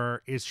for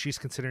her is she's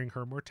considering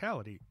her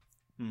mortality.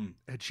 And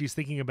she's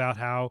thinking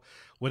about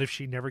what if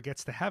she never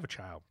gets to have a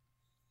child?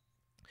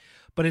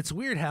 But it's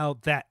weird how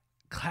that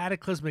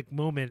cataclysmic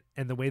moment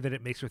and the way that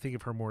it makes her think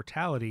of her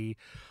mortality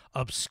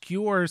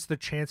obscures the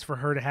chance for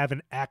her to have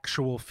an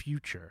actual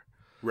future.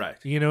 Right.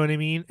 You know what I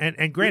mean?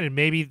 And granted,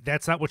 maybe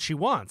that's not what she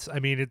wants. I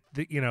mean,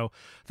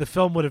 the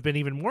film would have been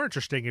even more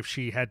interesting if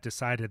she had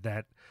decided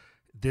that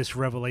this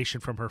revelation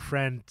from her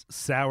friend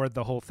soured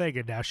the whole thing,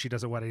 and now she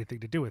doesn't want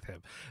anything to do with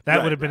him.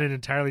 That would have been an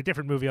entirely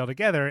different movie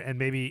altogether, and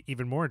maybe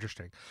even more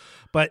interesting.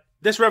 But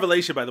this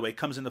revelation, by the way,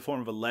 comes in the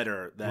form of a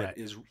letter that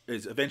is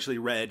eventually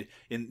read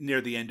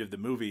near the end of the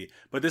movie.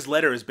 But this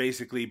letter is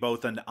basically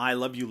both an "I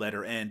love you"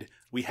 letter and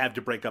 "we have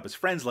to break up as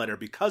friends" letter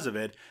because of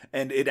it.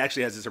 And it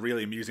actually has this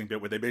really amusing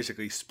bit where they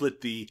basically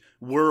split the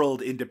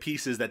world into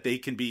pieces that they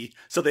can be,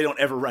 so they don't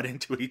ever run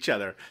into each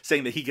other,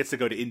 saying that he gets to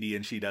go to India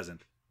and she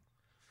doesn't.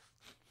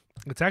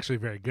 It's actually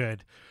very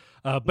good.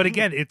 But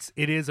again, it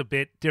is a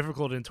bit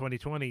difficult in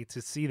 2020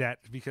 to see that,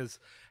 because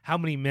how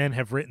many men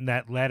have written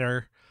that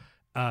letter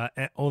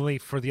only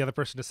for the other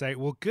person to say,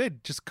 well,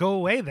 good, just go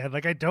away then.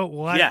 Like, I don't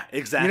want. Yeah,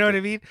 exactly. You know what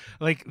I mean?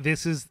 Like,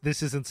 this is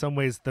in some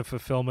ways the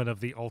fulfillment of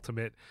the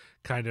ultimate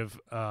kind of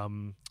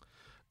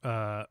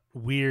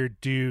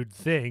weird dude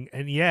thing.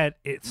 And yet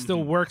it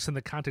still works in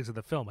the context of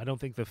the film. I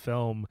don't think the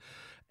film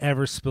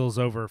ever spills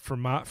over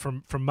from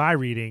my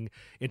reading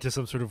into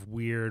some sort of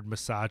weird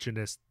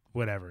misogynist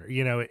whatever,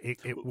 you know.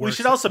 It works. We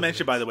should also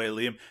mention, by the way,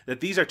 Liam,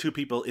 that these are two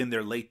people in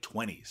their late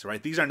 20s,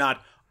 right? These are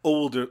not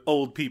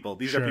old people.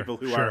 These are people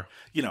who are,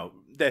 you know,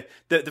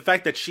 the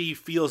fact that she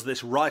feels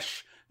this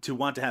rush to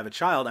want to have a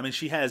child. I mean,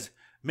 she has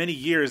many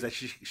years that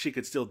she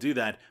could still do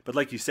that. But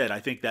like you said, I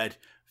think that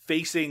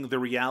facing the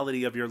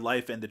reality of your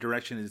life and the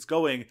direction it's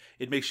going,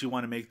 it makes you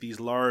want to make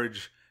these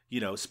large, you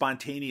know,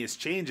 spontaneous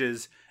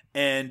changes.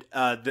 And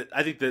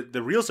I think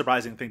the real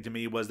surprising thing to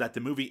me was that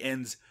the movie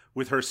ends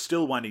with her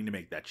still wanting to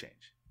make that change.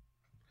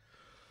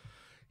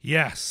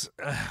 Yes.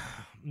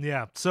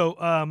 Yeah.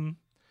 So,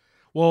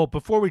 well,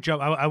 before we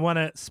jump, I want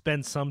to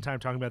spend some time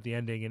talking about the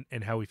ending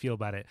and how we feel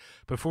about it.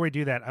 Before we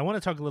do that, I want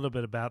to talk a little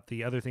bit about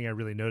the other thing I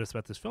really noticed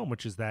about this film,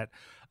 which is that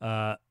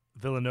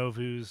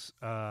Villeneuve's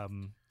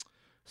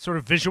sort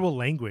of visual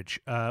language,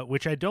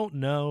 which I don't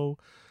know.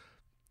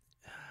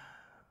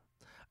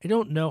 I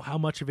don't know how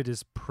much of it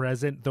is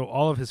present, though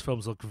all of his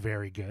films look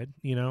very good.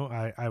 You know,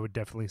 I would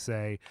definitely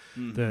say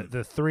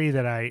the three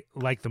that I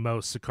like the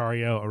most,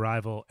 Sicario,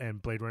 Arrival,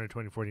 and Blade Runner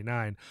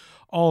 2049,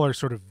 all are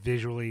sort of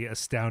visually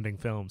astounding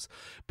films.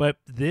 But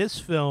this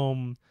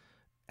film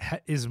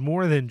is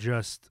more than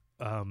just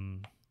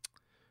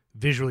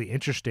visually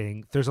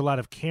interesting. There's a lot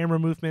of camera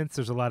movements.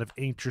 There's a lot of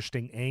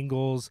interesting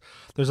angles.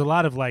 There's a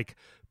lot of like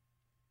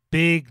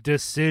big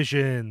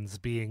decisions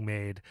being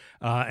made,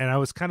 and I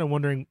was kind of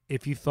wondering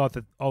if you thought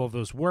that all of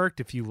those worked,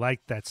 if you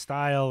liked that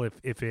style,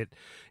 if it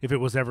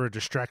was ever a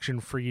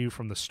distraction for you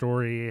from the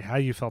story, how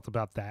you felt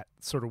about that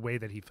sort of way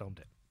that he filmed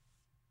it.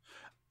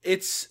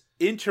 It's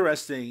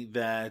interesting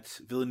that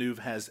Villeneuve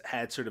has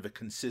had sort of a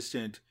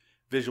consistent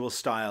visual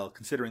style,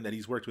 considering that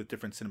he's worked with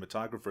different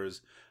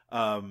cinematographers.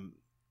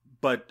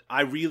 But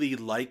I really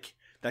like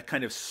that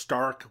kind of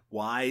stark,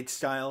 wide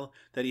style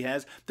that he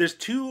has. There's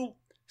two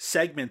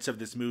segments of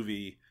this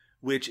movie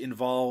which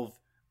involve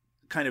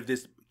kind of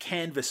this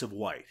canvas of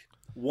white.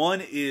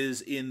 One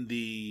is in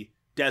the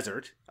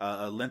desert,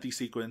 a lengthy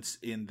sequence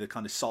in the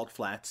kind of salt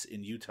flats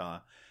in Utah,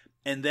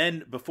 and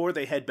then before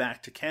they head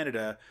back to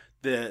Canada,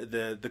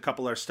 the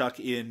couple are stuck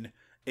in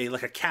a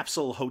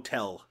capsule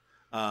hotel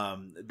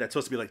that's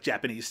supposed to be like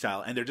Japanese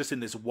style, and they're just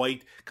in this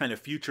white kind of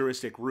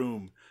futuristic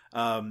room.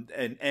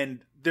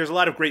 And there's a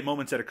lot of great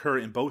moments that occur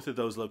in both of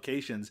those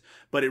locations,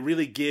 but it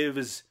really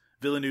gives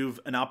Villeneuve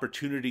an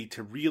opportunity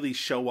to really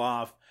show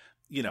off,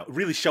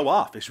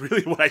 is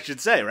really what I should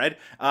say, right?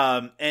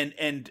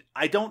 And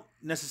I don't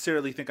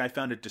necessarily think I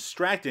found it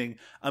distracting.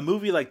 A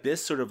movie like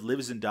this sort of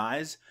lives and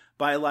dies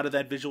by a lot of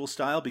that visual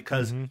style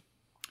because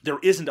there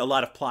isn't a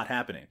lot of plot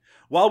happening.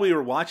 While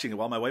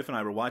my wife and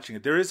I were watching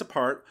it, there is a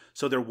part,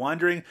 so they're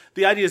wandering.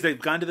 The idea is they've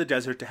gone to the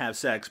desert to have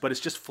sex, but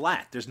it's just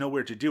flat. There's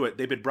nowhere to do it.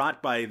 They've been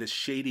brought by this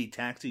shady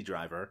taxi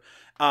driver,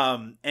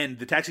 and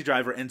the taxi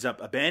driver ends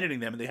up abandoning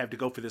them, and they have to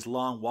go for this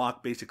long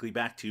walk, basically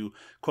back to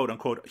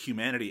quote-unquote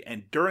humanity.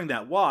 And during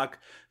that walk,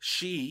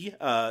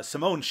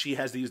 Simone, she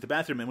has to use the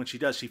bathroom, and when she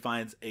does, she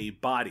finds a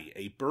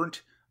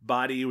burnt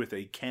body with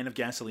a can of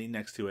gasoline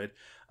next to it.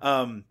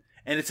 And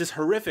it's this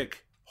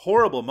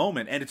horrible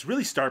moment, and it's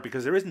really stark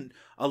because there isn't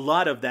a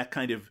lot of that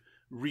kind of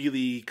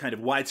really kind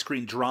of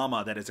widescreen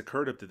drama that has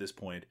occurred up to this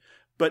point.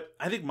 But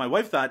I think my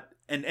wife thought,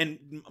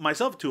 and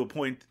myself to a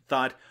point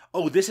thought,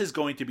 oh, this is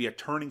going to be a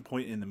turning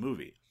point in the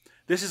movie.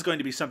 This is going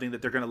to be something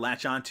that they're going to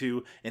latch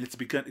onto, and it's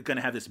going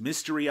to have this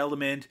mystery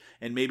element,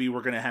 and maybe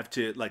we're going to have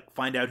to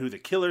find out who the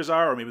killers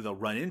are, or maybe they'll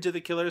run into the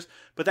killers.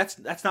 But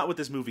that's not what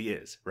this movie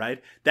is, right?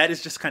 That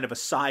is just kind of a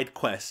side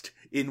quest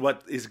in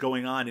what is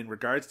going on in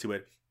regards to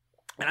it.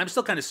 And I'm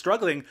still kind of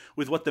struggling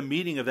with what the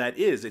meaning of that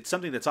is. It's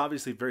something that's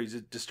obviously very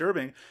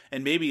disturbing,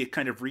 and maybe it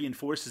kind of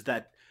reinforces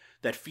that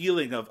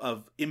feeling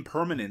of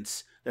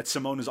impermanence that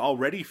Simone is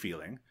already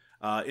feeling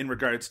in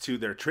regards to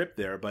their trip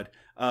there. But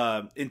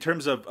in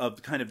terms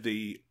of kind of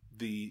the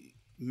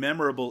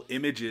memorable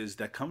images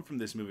that come from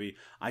this movie,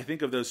 I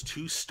think of those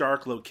two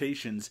stark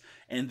locations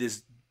and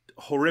this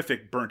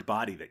horrific burnt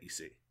body that you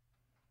see.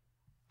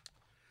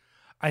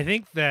 I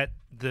think that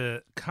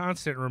the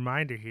constant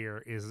reminder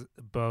here is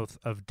both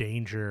of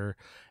danger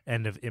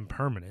and of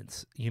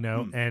impermanence,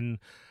 and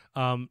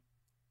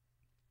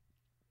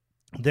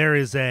there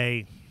is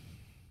an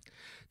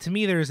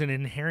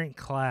inherent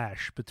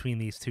clash between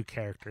these two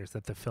characters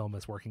that the film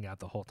is working out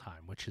the whole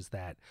time, which is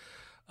that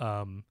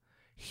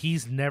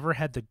he's never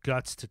had the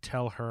guts to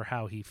tell her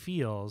how he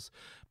feels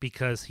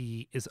because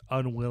he is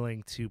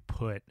unwilling to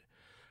put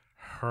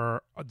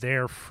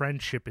their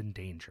friendship in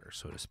danger,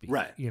 so to speak.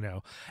 Right.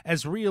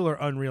 As real or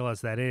unreal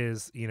as that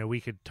is,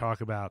 we could talk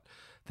about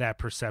that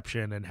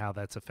perception and how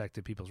that's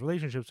affected people's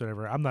relationships,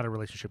 whatever. I'm not a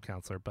relationship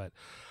counselor, but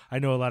I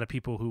know a lot of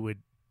people who would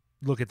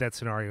look at that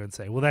scenario and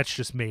say, well, that's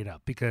just made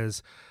up,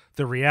 because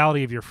the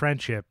reality of your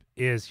friendship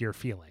is your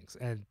feelings,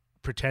 and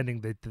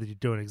pretending that you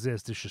don't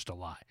exist is just a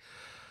lie.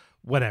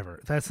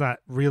 Whatever. That's not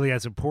really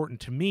as important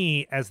to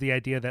me as the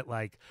idea that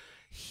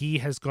he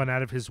has gone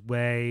out of his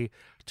way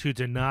to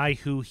deny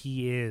who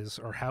he is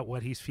or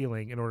what he's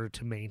feeling in order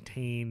to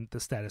maintain the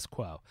status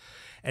quo.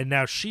 And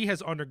now she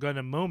has undergone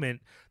a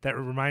moment that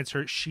reminds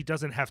her she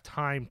doesn't have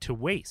time to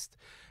waste.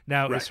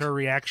 Now, right. Is her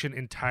reaction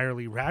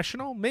entirely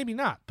rational? Maybe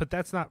not, but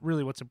that's not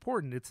really what's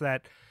important. It's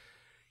that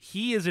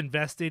he is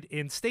invested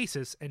in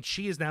stasis and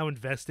she is now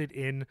invested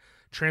in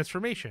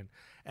transformation.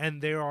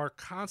 And there are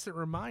constant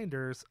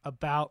reminders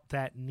about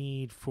that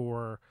need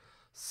for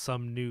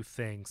some new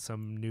thing,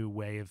 some new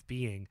way of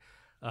being.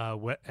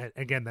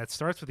 Again, that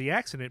starts with the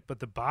accident, but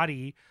the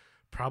body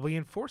probably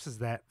enforces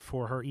that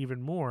for her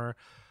even more.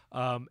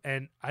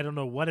 And I don't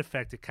know what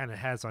effect it kind of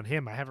has on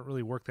him. I haven't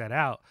really worked that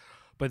out.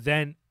 But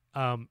then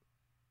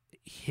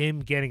him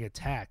getting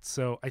attacked.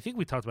 So I think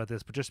we talked about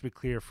this, but just to be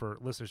clear for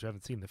listeners who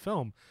haven't seen the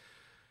film,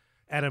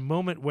 at a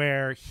moment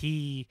where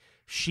she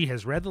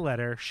has read the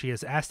letter, she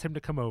has asked him to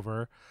come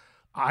over.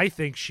 I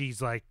think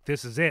she's like,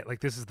 this is it.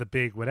 This is the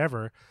big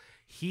whatever.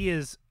 He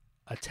is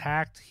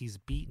attacked, he's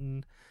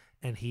beaten,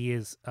 and he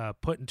is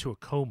put into a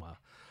coma.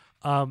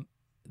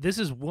 this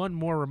is one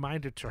more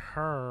reminder to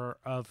her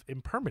of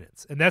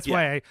impermanence, and that's Yeah,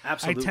 why I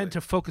absolutely. tend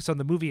to focus on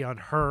the movie on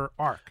her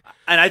arc.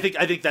 And I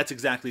think that's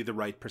exactly the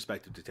right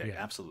perspective to take.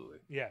 Yeah. Absolutely.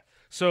 Yeah.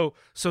 So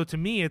to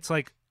me, it's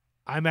like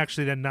I'm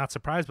actually then not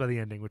surprised by the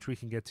ending, which we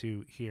can get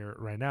to here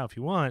right now if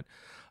you want.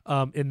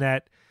 In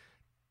that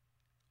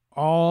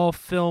all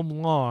film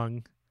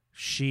long,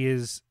 she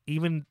is,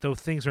 even though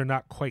things are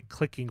not quite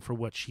clicking for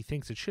what she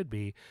thinks it should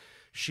be,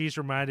 she's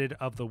reminded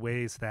of the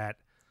ways that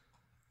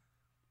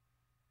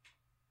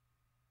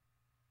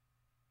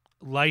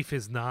life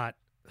is not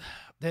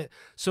that.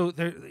 So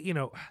there,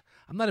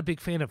 I'm not a big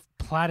fan of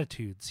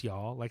platitudes,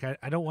 y'all. Like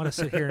I don't want to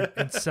sit here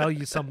and sell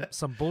you some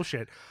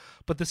bullshit,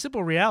 but the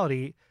simple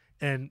reality,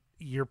 and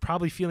you're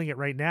probably feeling it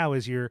right now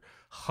as you're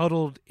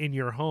huddled in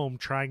your home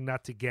trying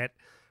not to get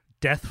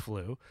death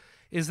flu,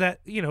 is that,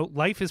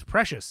 life is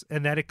precious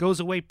and that it goes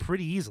away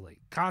pretty easily,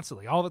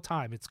 constantly, all the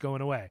time. It's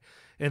going away,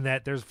 and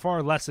that there's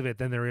far less of it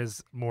than there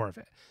is more of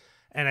it.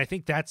 And I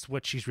think that's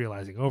what she's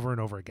realizing over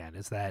and over again,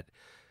 is that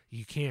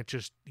you can't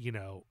just,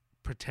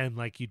 pretend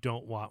like you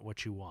don't want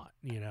what you want,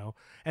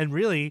 and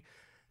really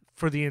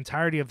for the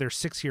entirety of their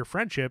 6-year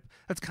friendship,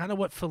 that's kind of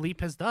what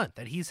Philippe has done,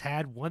 that he's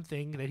had one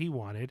thing that he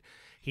wanted.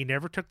 He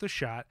never took the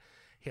shot.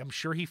 I'm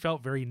sure he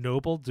felt very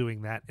noble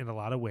doing that in a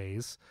lot of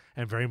ways,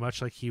 and very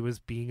much like he was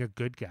being a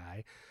good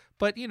guy.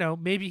 But,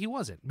 maybe he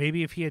wasn't.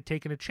 Maybe if he had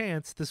taken a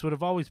chance, this would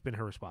have always been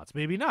her response.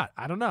 Maybe not.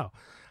 I don't know.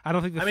 I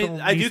don't think the film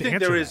I do needs to think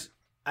answer there that. is.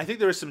 I think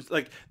there is some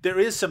there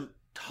is some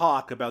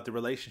talk about the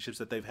relationships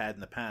that they've had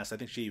in the past. I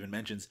think she even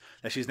mentions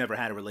that she's never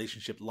had a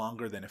relationship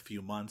longer than a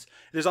few months.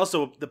 There's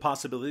also the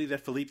possibility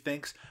that Philippe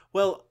thinks,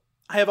 well,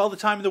 I have all the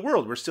time in the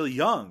world. We're still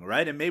young,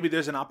 right? And maybe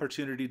there's an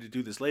opportunity to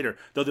do this later,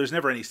 though there's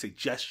never any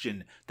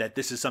suggestion that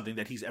this is something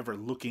that he's ever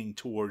looking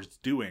towards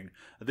doing.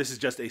 This is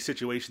just a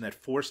situation that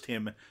forced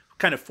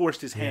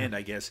his hand,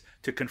 I guess,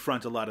 to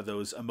confront a lot of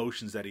those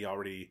emotions that he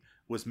already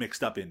was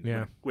mixed up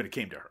in when it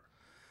came to her.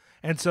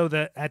 And so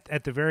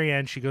at the very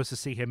end, she goes to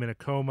see him in a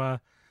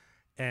coma,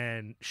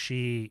 and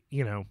she,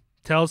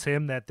 tells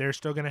him that they're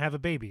still going to have a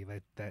baby,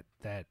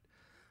 that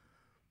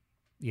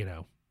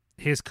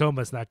his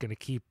coma is not going to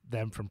keep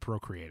them from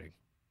procreating.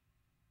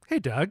 Hey,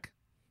 Doug.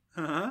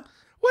 Uh-huh.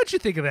 What'd you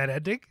think of that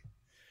ending?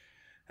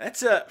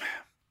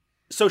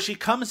 So she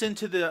comes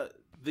into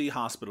the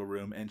hospital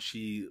room and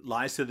she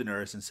lies to the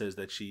nurse and says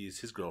that she's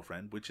his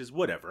girlfriend, which is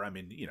whatever. I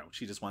mean,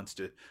 she just wants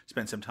to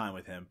spend some time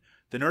with him.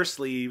 The nurse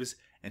leaves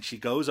and she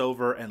goes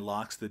over and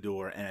locks the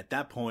door. And at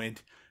that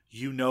point,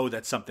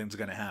 that something's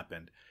going to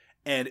happen.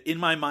 And in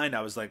my mind,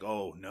 I was like,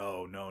 oh,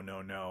 no.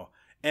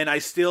 And I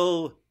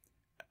still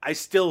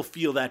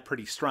feel that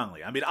pretty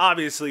strongly. I mean,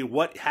 obviously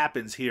what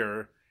happens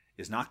here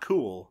is not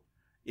cool.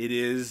 It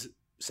is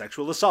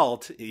sexual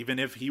assault, even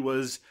if he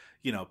was,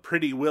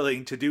 pretty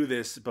willing to do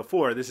this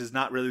before. This is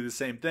not really the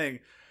same thing.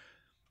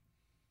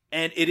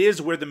 And it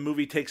is where the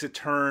movie takes a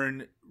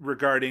turn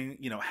regarding,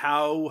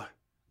 how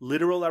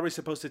literal are we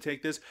supposed to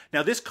take this?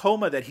 Now, this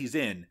coma that he's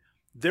in,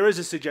 there is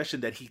a suggestion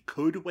that he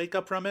could wake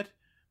up from it,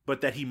 but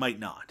that he might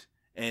not.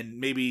 And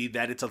maybe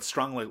that it's a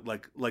strong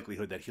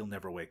likelihood that he'll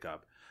never wake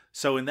up.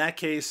 So in that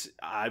case,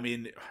 I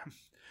mean,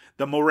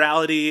 the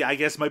morality, I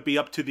guess, might be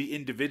up to the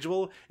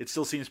individual. It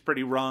still seems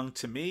pretty wrong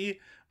to me.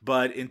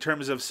 But in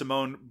terms of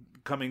Simone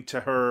coming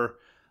to her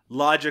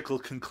logical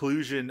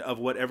conclusion of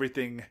what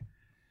everything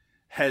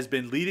has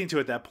been leading to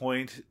at that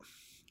point,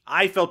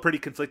 I felt pretty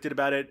conflicted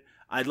about it.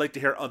 I'd like to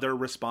hear other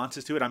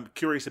responses to it. I'm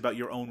curious about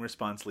your own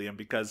response, Liam,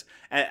 because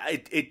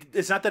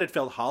it's not that it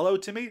felt hollow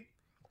to me.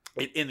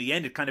 In the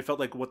end, it kind of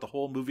felt like what the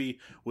whole movie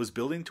was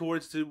building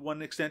towards to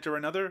one extent or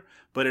another,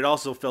 but it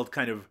also felt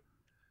kind of,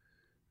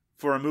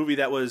 for a movie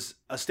that was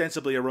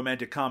ostensibly a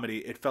romantic comedy,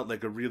 it felt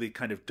like a really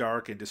kind of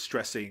dark and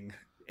distressing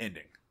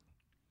ending.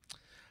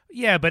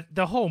 Yeah, but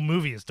the whole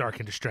movie is dark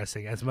and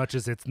distressing as much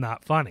as it's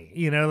not funny.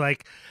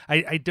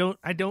 I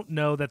don't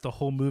know that the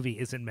whole movie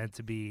isn't meant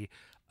to be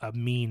a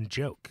mean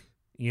joke.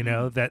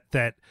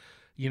 That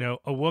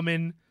a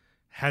woman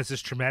has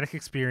this traumatic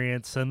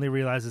experience, suddenly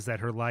realizes that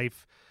her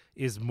life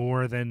is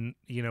more than,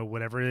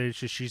 whatever it is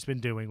she's been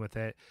doing with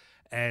it.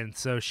 And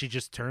so she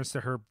just turns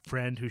to her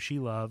friend who she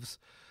loves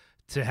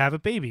to have a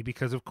baby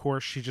because, of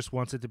course, she just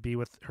wants it to be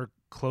with her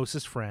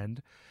closest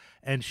friend.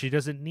 And she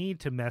doesn't need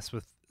to mess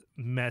with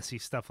messy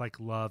stuff like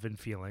love and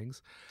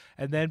feelings.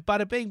 And then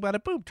bada bing,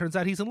 bada boom, turns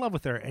out he's in love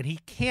with her. And he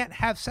can't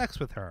have sex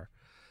with her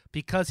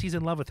because he's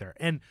in love with her.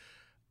 And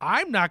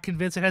I'm not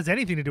convinced it has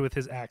anything to do with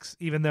his ex,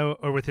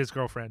 or with his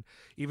girlfriend,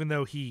 even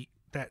though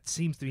that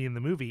seems to be in the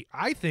movie.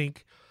 I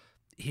think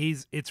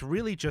it's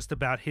really just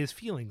about his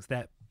feelings,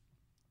 that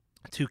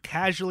to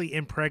casually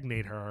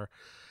impregnate her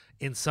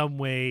in some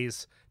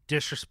ways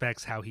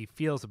disrespects how he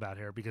feels about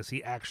her because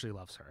he actually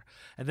loves her.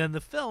 And then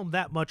the film,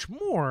 that much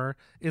more,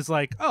 is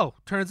like, oh,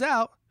 turns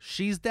out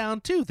she's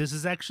down too. This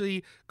is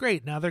actually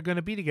great. Now they're going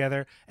to be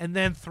together. And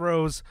then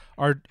throws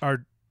our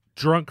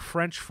drunk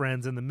French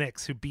friends in the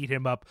mix who beat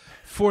him up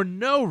for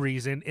no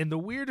reason in the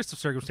weirdest of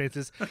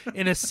circumstances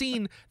in a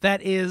scene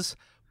that is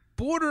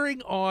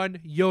bordering on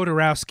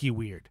Jodorowsky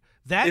weird.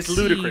 That It's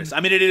ludicrous. scene,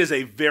 I mean, it is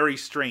a very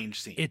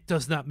strange scene. it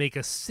does not make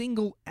a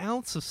single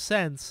ounce of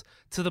sense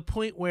to the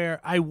point where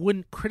I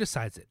wouldn't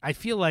criticize it. I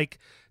feel like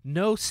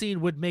no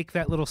scene would make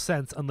that little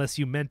sense unless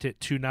you meant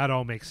it to not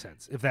all make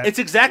sense. If that It's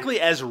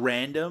exactly as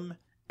random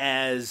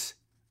as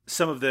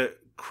some of the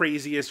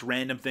craziest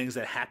random things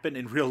that happen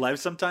in real life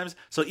sometimes.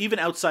 So even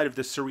outside of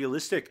the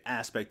surrealistic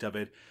aspect of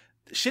it,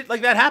 shit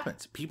like that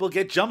happens. People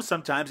get jumped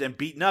sometimes and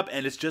beaten up,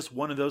 and it's just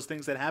one of those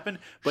things that happen.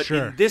 But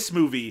Sure. in this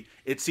movie,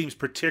 it seems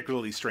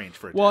particularly strange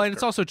for it. Well, to and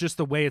it's occur. also just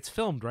the way it's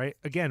filmed, right?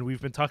 Again,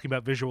 we've been talking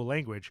about visual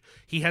language.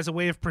 He has a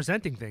way of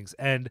presenting things,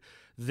 and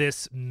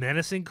this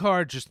menacing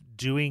car just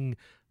doing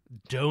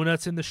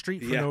donuts in the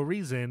street for Yeah. no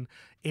reason.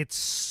 It's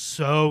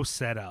so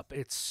set up.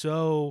 It's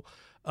so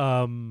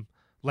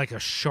like a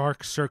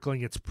shark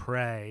circling its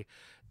prey.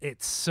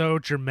 It's so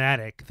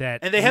dramatic that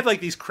And they have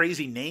like these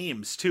crazy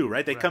names too,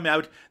 right? They come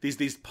out,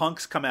 these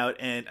punks come out,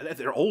 and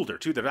they're older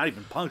too. They're not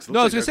even punks. It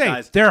no, I was looks gonna like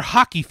say they're guys. they're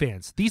hockey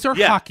fans. These are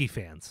Yeah. hockey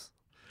fans.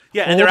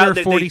 Yeah, and they're out.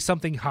 Older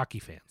 40-something hockey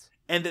fans.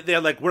 And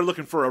they're like, we're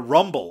looking for a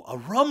rumble. A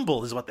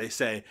rumble is what they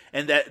say,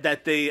 and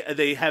that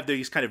they have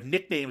these kind of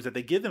nicknames that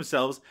they give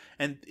themselves.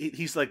 And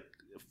he's like,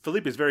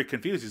 Philippe is very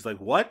confused. He's like,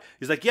 what?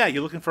 He's like, yeah,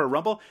 you're looking for a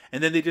rumble,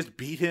 and then they just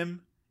beat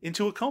him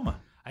into a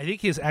coma. I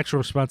think his actual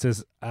response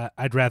is,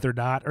 "I'd rather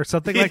not," or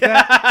something like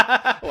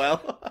that.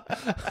 Well,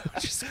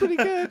 Which is pretty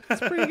good.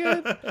 It's pretty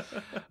good.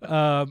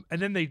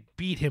 And then they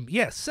beat him,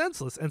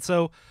 senseless. And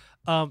so,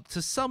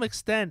 to some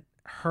extent,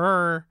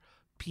 her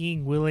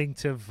being willing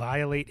to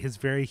violate his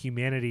very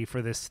humanity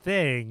for this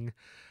thing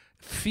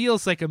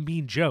feels like a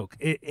mean joke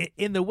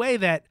in the way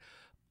that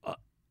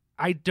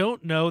I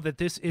don't know that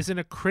this isn't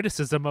a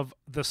criticism of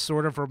the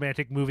sort of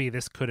romantic movie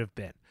this could have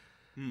been.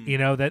 You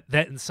know, that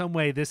in some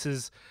way this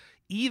is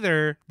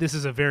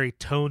a very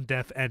tone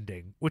deaf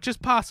ending, which is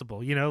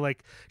possible, you know,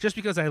 like just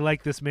because I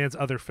like this man's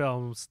other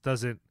films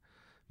doesn't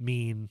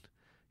mean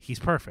he's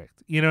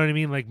perfect. You know what I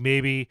mean? Like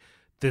maybe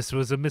this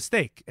was a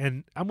mistake,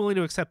 and I'm willing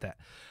to accept that.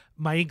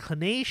 My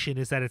inclination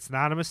is that it's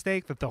not a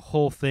mistake, that the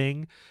whole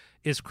thing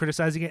is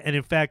criticizing it, and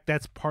in fact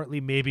that's partly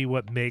maybe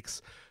what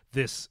makes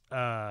this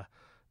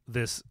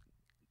this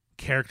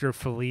character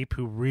Philippe,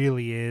 who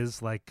really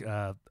is like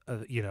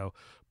you know,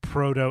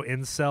 proto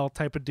incel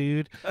type of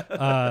dude,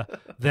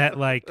 that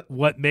like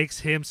what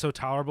makes him so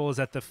tolerable is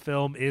that the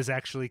film is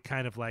actually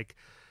kind of like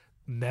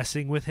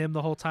messing with him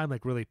the whole time,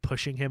 like really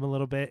pushing him a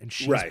little bit, and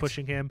she's Right.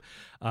 pushing him,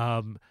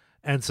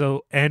 and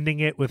so ending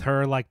it with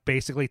her like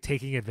basically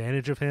taking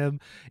advantage of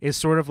him is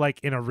sort of like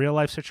in a real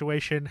life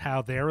situation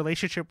how their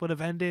relationship would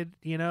have ended,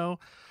 you know,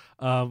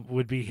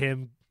 would be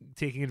him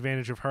taking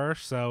advantage of her.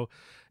 So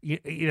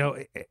you know,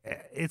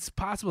 it's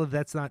possible that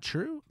that's not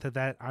true,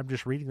 that I'm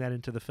just reading that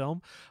into the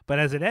film. But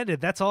as it ended,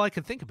 that's all I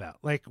could think about.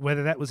 Like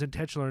whether that was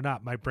intentional or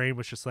not, my brain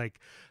was just like,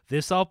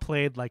 this all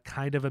played like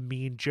kind of a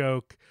mean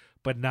joke,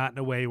 but not in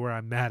a way where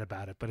I'm mad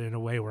about it, but in a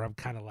way where I'm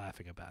kind of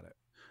laughing about it.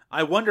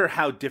 I wonder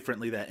how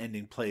differently that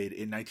ending played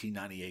in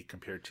 1998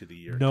 compared to the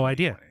year. No 2020.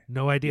 idea.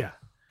 No idea.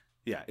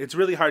 Yeah, it's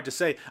really hard to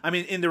say. I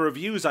mean, in the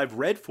reviews I've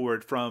read for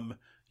it from,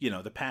 you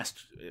know, the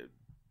past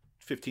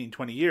 15,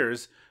 20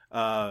 years,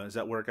 does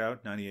that work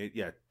out? 98?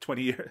 Yeah,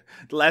 20 years.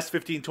 The last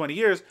 15, 20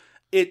 years,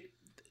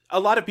 a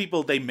lot of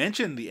people, they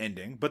mention the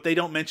ending, but they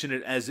don't mention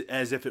it as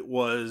if it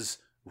was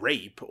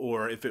rape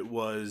or if it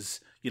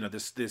was, you know,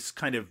 this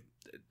kind of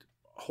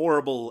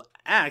horrible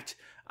act.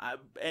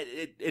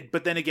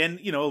 But then again,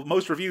 you know,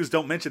 most reviews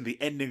don't mention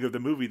the ending of the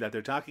movie that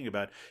they're talking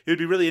about. It would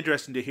be really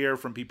interesting to hear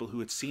from people who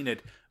had seen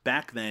it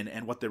back then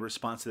and what their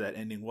response to that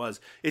ending was.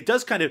 It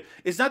does kind of,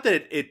 it's not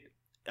that it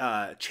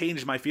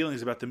changed my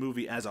feelings about the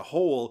movie as a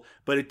whole,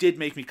 but it did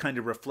make me kind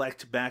of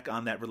reflect back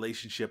on that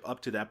relationship up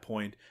to that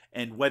point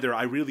and whether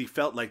I really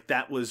felt like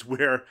that was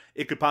where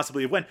it could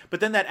possibly have went.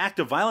 But then that act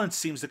of violence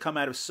seems to come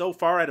out of so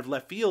far out of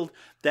left field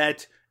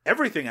that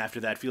everything after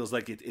that feels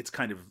like it's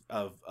kind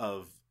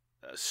of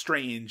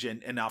strange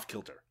and off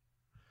kilter.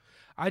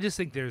 I just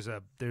think there's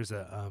a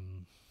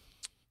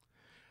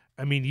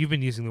I mean, you've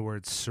been using the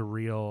word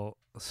surreality,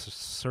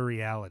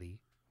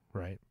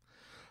 right?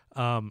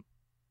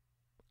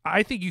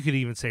 I think you could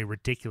even say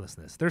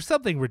ridiculousness. There's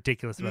something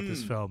ridiculous about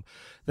this film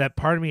that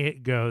part of me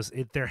goes,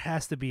 there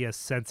has to be a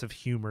sense of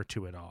humor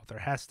to it all. There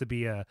has to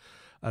be a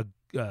I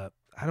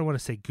don't want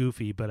to say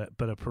goofy, but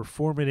a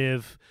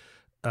performative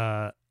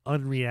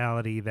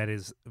unreality that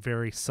is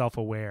very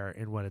self-aware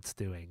in what it's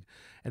doing.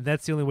 And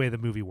that's the only way the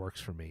movie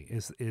works for me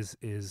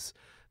is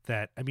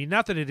that, I mean,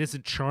 not that it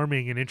isn't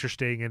charming and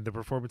interesting and the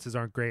performances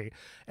aren't great.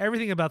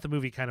 Everything about the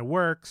movie kind of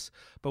works,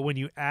 but when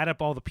you add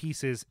up all the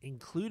pieces,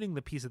 including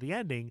the piece of the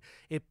ending,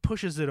 it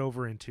pushes it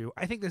over into,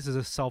 I think this is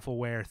a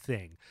self-aware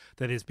thing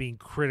that is being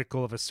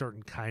critical of a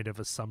certain kind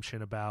of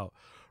assumption about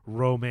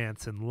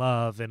romance and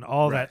love and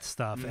all that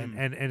stuff.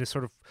 And is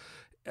sort of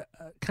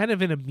kind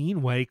of in a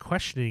mean way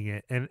questioning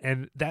it.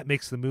 And that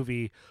makes the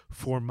movie,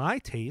 for my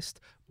taste,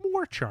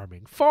 more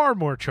charming, far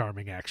more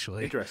charming,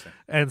 actually. Interesting.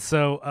 And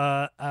so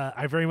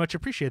I very much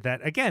appreciate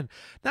that. Again,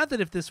 not that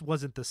if this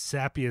wasn't the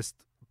sappiest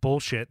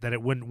bullshit that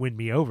it wouldn't win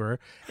me over.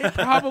 It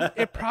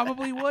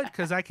probably would,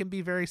 because I can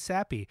be very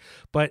sappy.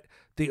 But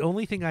the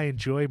only thing I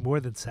enjoy more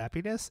than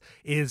sappiness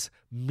is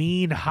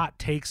mean hot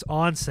takes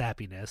on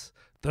sappiness.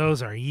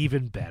 Those are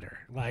even better.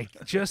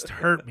 Like, just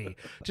hurt me.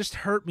 Just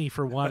hurt me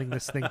for wanting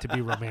this thing to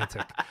be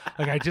romantic.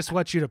 Like, I just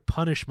want you to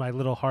punish my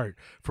little heart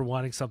for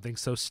wanting something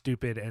so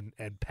stupid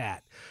and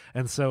pat.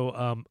 And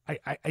so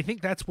I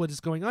think that's what is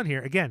going on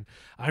here. Again,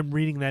 I'm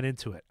reading that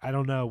into it. I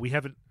don't know. We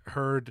haven't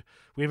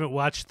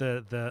watched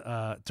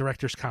the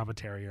director's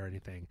commentary or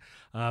anything,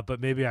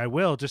 but maybe I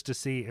will, just to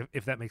see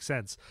if that makes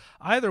sense.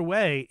 Either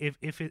way,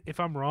 if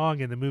I'm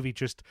wrong and the movie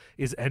just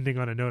is ending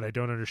on a note I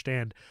don't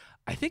understand,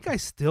 I think I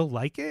still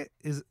like it.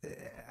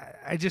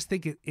 I just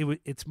think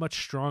it's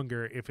much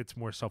stronger if it's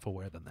more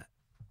self-aware than that.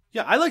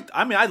 Yeah, I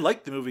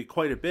liked the movie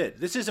quite a bit.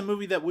 This is a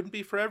movie that wouldn't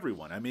be for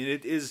everyone. I mean,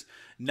 it is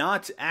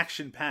not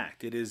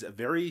action-packed. It is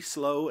very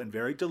slow and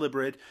very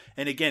deliberate.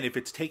 And again, if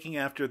it's taking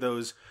after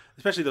those,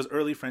 especially those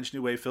early French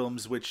New Wave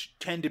films, which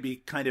tend to be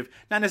kind of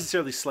not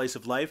necessarily slice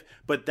of life,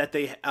 but that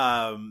they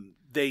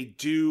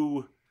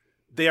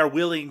are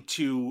willing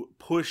to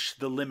push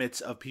the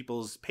limits of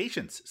people's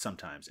patience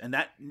sometimes. And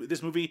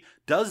this movie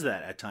does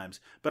that at times.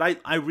 But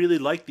I really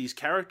like these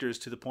characters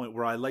to the point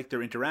where I like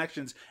their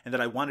interactions and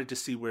that I wanted to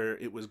see where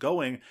it was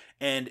going.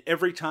 And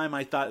every time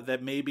I thought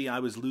that maybe I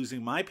was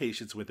losing my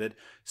patience with it,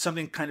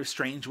 something kind of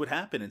strange would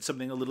happen and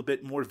something a little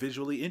bit more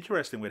visually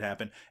interesting would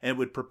happen, and it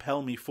would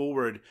propel me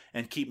forward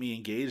and keep me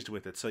engaged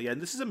with it. So yeah,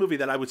 and this is a movie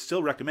that I would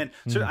still recommend.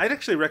 So I'd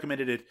actually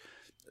recommended it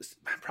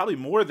probably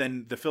more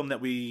than the film that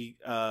we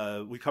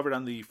covered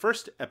on the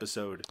first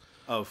episode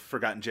of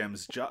Forgotten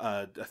Gems,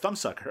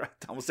 Thumbsucker. I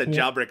almost said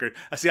Jawbreaker.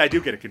 See, I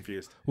do get it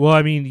confused. Well,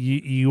 I mean,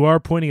 you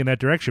are pointing in that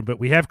direction, but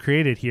we have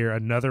created here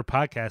another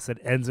podcast that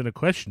ends in a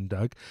question,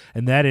 Doug,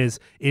 and that is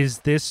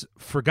this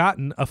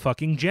Forgotten a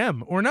fucking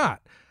gem or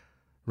not?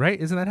 Right?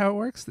 Isn't that how it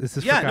works? Is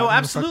this Forgotten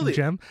absolutely. A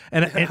fucking gem?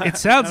 And it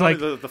sounds like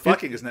the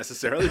fucking is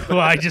necessarily. But. Well,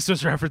 I just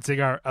was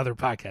referencing our other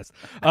podcast.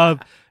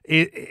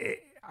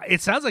 It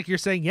sounds like you're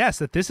saying yes,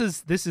 that this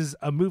is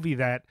a movie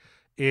that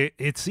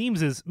it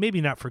seems is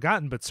maybe not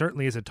forgotten, but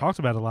certainly isn't talked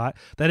about a lot.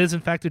 That is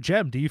in fact a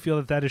gem. Do you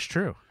feel that is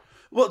true?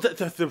 Well,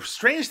 the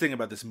strange thing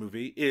about this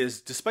movie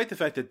is, despite the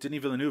fact that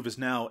Denis Villeneuve is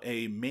now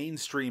a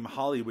mainstream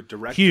Hollywood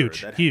director,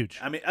 huge.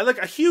 I mean, like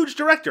a huge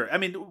director. I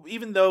mean,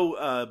 even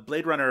though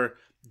Blade Runner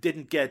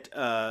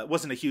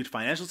wasn't a huge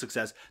financial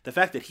success, the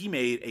fact that he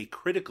made a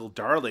critical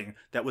darling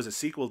that was a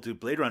sequel to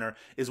Blade Runner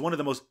is one of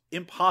the most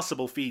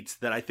impossible feats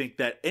that I think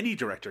that any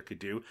director could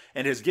do,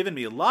 and has given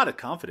me a lot of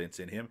confidence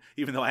in him,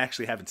 even though I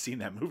actually haven't seen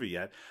that movie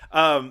yet.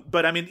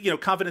 But I mean,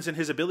 confidence in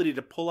his ability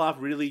to pull off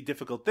really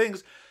difficult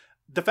things.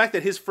 The fact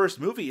that his first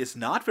movie is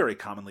not very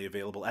commonly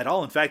available at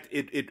all. In fact,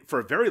 it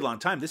for a very long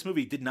time, this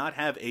movie did not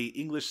have a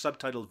English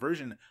subtitled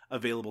version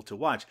available to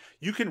watch.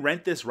 You can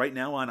rent this right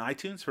now on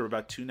iTunes for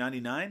about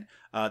 $2.99.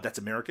 That's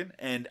American.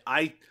 And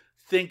I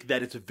think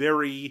that it's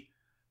very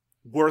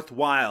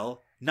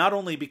worthwhile, not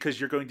only because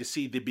you're going to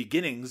see the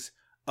beginnings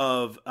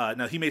of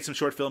now he made some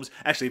short films.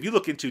 Actually, if you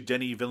look into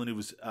Denis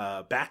Villeneuve's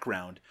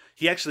background,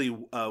 he actually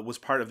was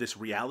part of this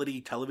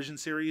reality television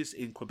series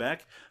in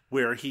Quebec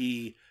where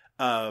he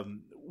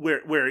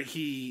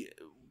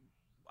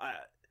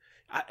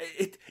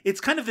it's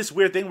kind of this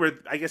weird thing where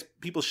I guess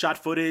people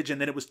shot footage and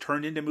then it was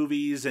turned into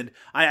movies, and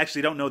I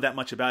actually don't know that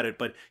much about it,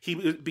 but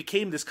he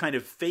became this kind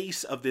of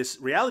face of this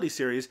reality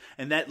series,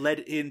 and that led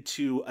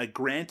into a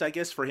grant, I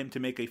guess, for him to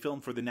make a film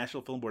for the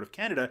National Film Board of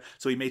Canada.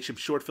 So he made some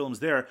short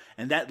films there,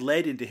 and that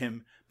led into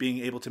him being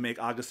able to make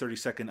August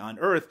 32nd on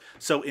Earth.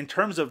 So in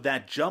terms of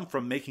that jump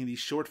from making these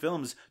short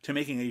films to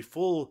making a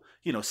full,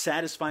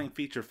 satisfying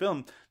feature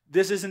film,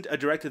 this isn't a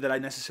director that I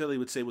necessarily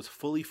would say was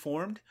fully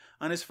formed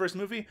on his first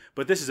movie,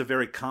 but this is a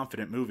very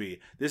confident movie.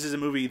 This is a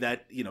movie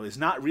that, is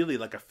not really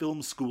like a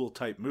film school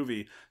type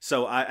movie.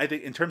 So I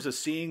think in terms of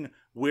seeing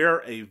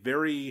where a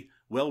very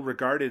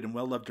well-regarded and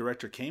well-loved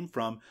director came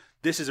from,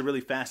 this is a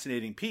really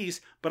fascinating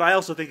piece, but I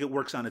also think it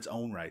works on its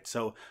own right.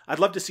 So I'd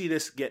love to see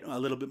this get a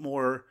little bit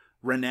more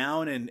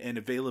renown and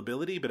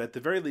availability, but at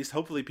the very least,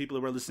 hopefully people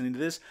who are listening to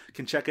this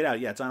can check it out.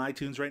 Yeah, it's on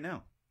iTunes right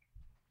now.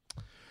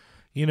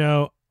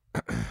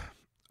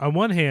 On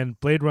one hand,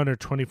 Blade Runner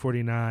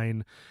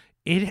 2049,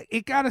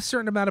 it got a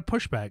certain amount of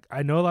pushback.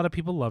 I know a lot of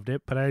people loved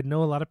it, but I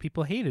know a lot of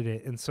people hated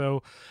it. And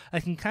so I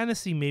can kind of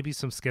see maybe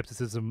some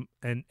skepticism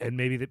and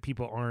maybe that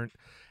people aren't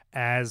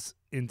as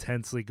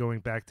intensely going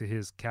back to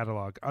his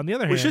catalog. On the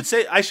other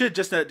hand, I should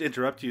just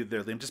interrupt you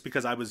there, Liam, just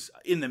because I was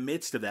in the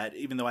midst of that,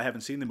 even though I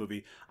haven't seen the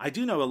movie. I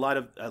do know a lot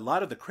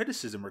of the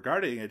criticism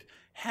regarding it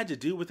had to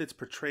do with its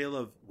portrayal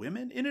of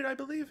women in it, I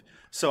believe.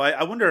 So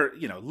I wonder,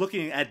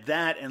 looking at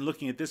that and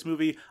looking at this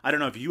movie, I don't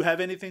know if you have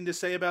anything to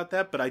say about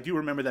that, but I do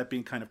remember that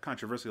being kind of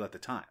controversial at the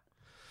time.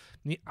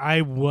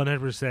 I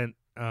 100%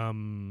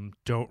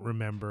 don't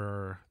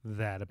remember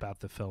that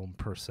about the film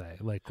per se,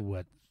 like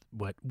what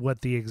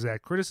the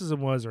exact criticism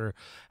was or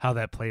how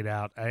that played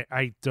out.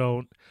 I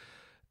don't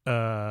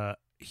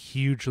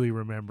hugely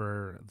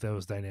remember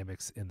those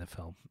dynamics in the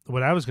film.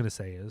 What I was going to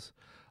say is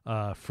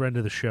friend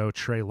of the show,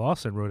 Trey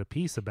Lawson, wrote a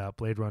piece about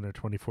Blade Runner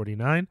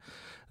 2049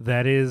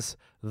 that is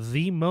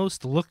the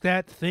most looked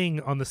at thing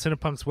on the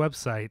Cinepunks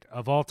website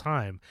of all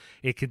time.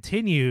 It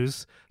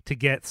continues to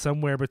get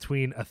somewhere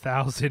between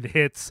 1,000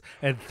 hits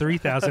and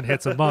 3,000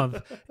 hits a month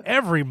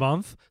every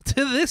month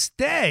to this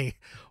day.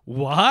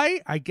 Why?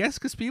 I guess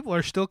because people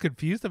are still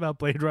confused about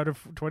Blade Runner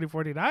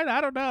 2049.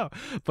 I don't know.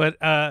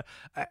 But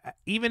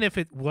even if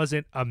it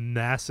wasn't a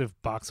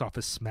massive box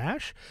office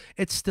smash,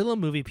 it's still a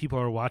movie people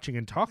are watching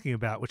and talking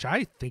about, which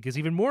I think is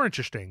even more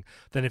interesting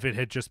than if it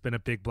had just been a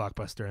big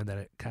blockbuster and then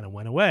it kind of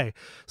went away.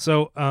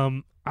 So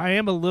I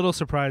am a little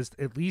surprised,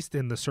 at least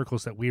in the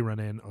circles that we run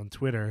in on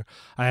Twitter.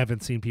 I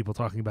haven't seen people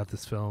talking about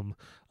this film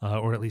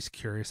or at least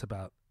curious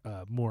about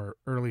more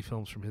early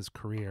films from his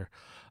career.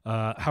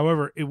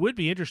 However, it would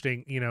be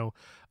interesting,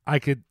 I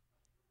could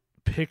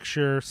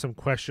picture some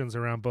questions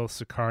around both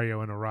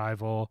Sicario and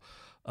Arrival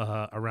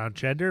around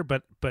gender,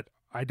 but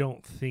I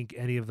don't think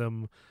any of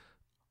them,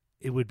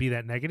 it would be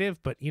that negative.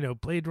 But,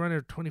 Blade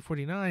Runner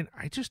 2049,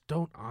 I just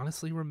don't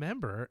honestly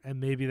remember. And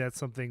maybe that's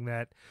something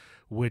that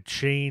would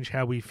change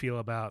how we feel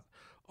about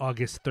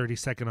August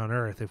 32nd on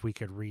Earth if we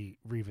could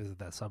revisit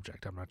that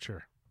subject. I'm not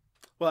sure.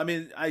 Well, I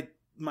mean,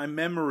 my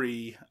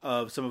memory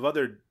of some of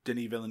other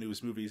Denis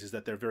Villeneuve's movies is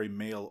that they're very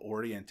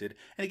male-oriented.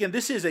 And again,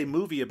 this is a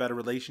movie about a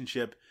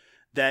relationship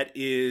that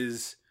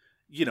is,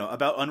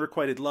 about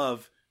unrequited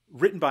love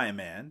written by a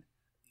man,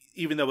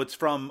 even though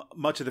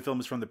much of the film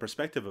is from the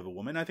perspective of a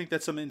woman. I think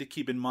that's something to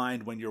keep in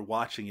mind when you're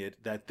watching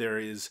it, that there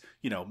is,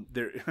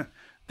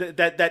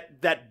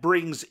 that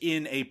brings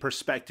in a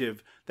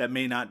perspective that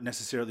may not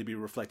necessarily be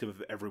reflective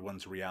of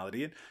everyone's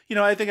reality. And,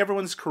 I think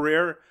everyone's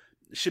career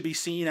should be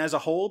seen as a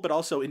whole, but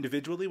also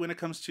individually when it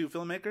comes to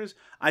filmmakers.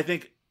 I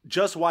think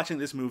just watching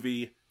this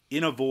movie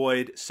in a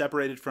void,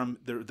 separated from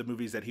the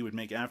movies that he would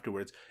make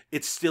afterwards,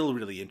 it's still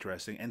really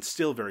interesting and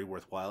still very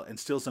worthwhile and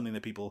still something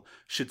that people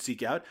should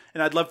seek out.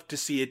 And I'd love to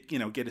see it,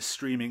 get a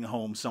streaming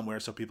home somewhere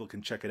so people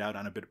can check it out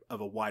on a bit of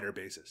a wider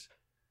basis.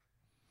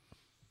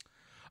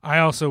 I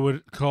also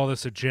would call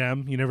this a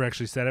gem. You never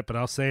actually said it, but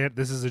I'll say it.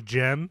 This is a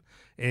gem.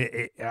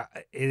 It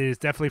is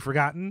definitely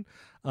forgotten.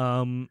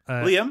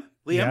 Liam?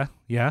 Yeah.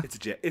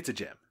 It's a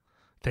gem.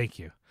 Thank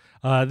you.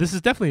 This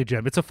is definitely a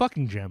gem. It's a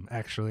fucking gem,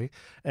 actually.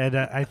 And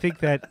I think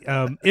that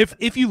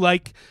if you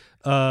like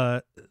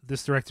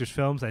this director's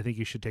films, I think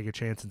you should take a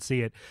chance and see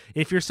it.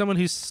 If you're someone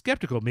who's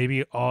skeptical,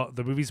 maybe all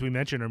the movies we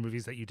mentioned are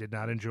movies that you did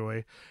not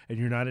enjoy and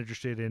you're not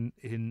interested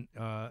in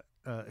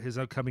his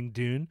upcoming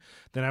Dune,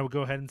 then I would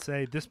go ahead and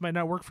say this might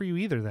not work for you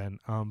either then.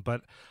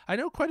 But I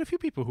know quite a few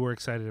people who are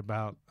excited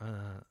about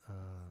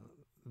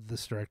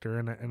this director,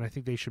 and I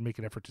think they should make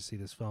an effort to see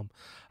this film.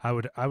 I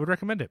would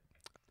recommend it.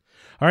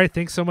 All right,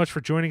 thanks so much for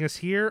joining us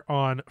here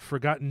on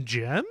Forgotten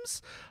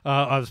Gems.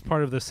 As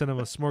part of the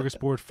Cinema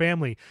Smorgasbord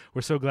family,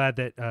 we're so glad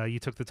that you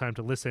took the time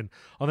to listen.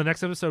 On the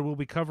next episode, we'll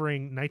be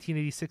covering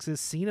 1986's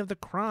Scene of the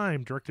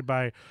Crime, directed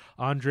by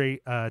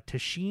Andrei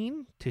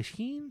Tishin.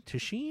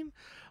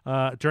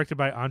 Directed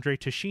by Andrei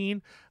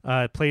Tishin.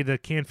 Played the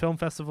Cannes Film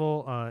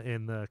Festival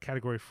in the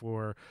category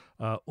for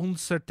Un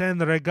Certain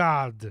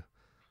Regard.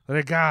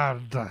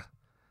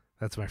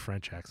 That's my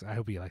French accent. I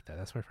hope you like that.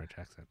 That's my French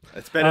accent.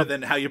 It's better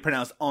than how you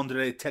pronounce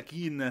Andrei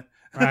Tishin.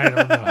 I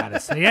don't know how to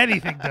say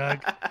anything,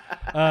 Doug.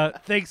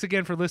 Thanks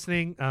again for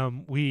listening.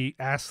 We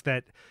ask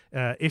that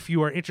if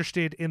you are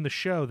interested in the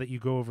show, that you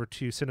go over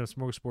to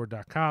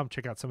cinemasmorgasbord.com,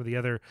 check out some of the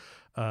other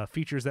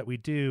features that we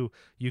do.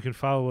 You can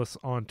follow us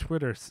on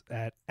Twitter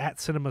at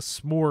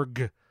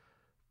cinemasmorg.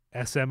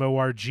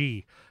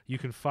 SMORG. You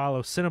can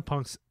follow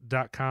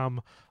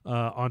cinepunks.com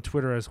on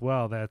Twitter as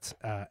well. That's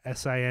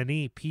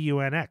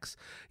SINEPUNX.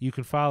 You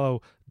can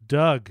follow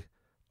Doug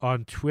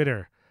on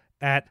Twitter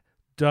at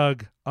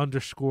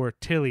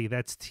Doug_Tilley.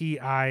 That's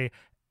TILEY.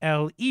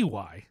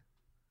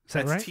 Is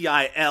that right? That's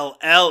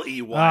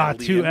TILLEY.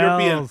 Two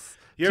L's.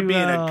 You're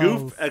being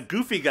a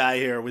goofy guy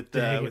here with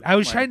the. I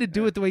was trying to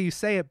do it the way you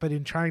say it, but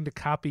in trying to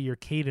copy your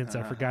cadence,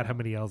 I forgot how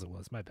many L's it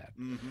was. My bad.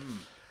 Mm-hmm.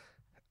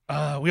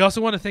 We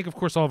also want to thank, of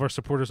course, all of our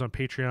supporters on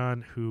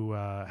Patreon who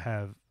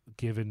have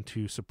given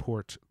to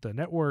support the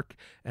network.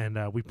 And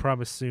we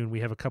promise soon we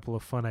have a couple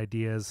of fun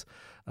ideas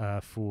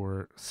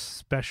for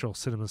special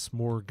Cinema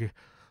Smorg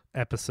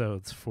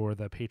episodes for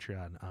the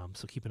Patreon.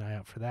 So keep an eye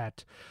out for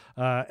that.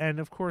 And,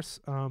 of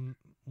course,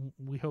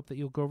 we hope that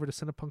you'll go over to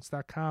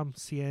cinepunks.com,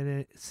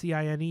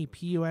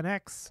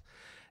 CINEPUNX,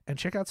 and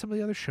check out some of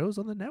the other shows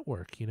on the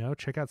network.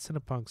 Check out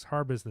Cinepunks,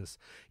 Horror Business,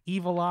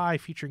 Evil Eye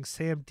featuring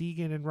Sam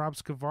Deegan and Rob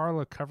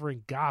Scavarla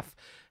covering goth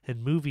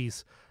and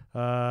movies.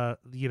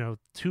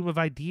 Tomb of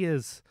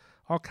Ideas,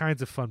 all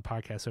kinds of fun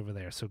podcasts over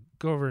there. So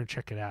go over and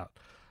check it out.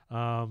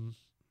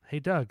 Hey,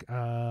 Doug,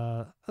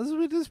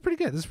 this is pretty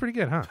good. This is pretty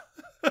good, huh?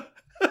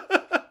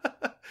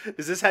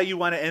 Is this how you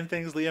want to end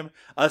things, Liam?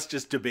 Us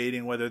just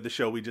debating whether the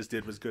show we just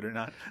did was good or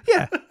not?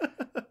 Yeah.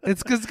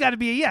 It's got to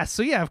be a yes.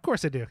 So, yeah, of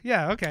course I do.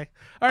 Yeah, okay.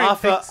 All right,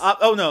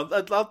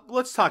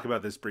 let's talk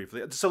about this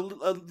briefly.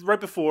 So right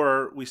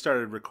before we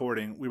started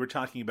recording, we were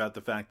talking about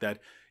the fact that,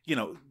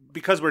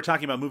 because we're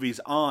talking about movies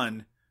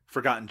on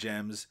forgotten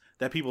gems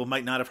that people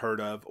might not have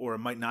heard of or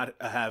might not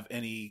have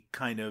any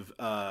kind of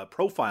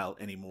profile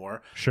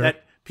anymore. Sure.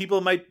 That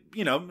people might,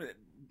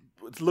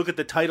 look at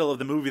the title of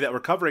the movie that we're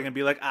covering and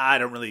be like, I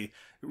don't really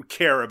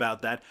care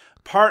about that.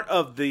 Part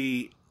of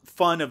the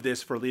fun of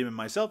this for Liam and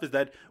myself is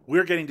that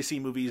we're getting to see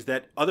movies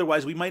that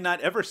otherwise we might not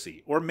ever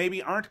see or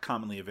maybe aren't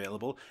commonly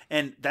available,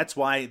 and that's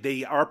why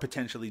they are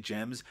potentially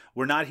gems.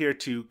 We're not here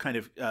to kind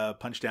of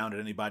punch down at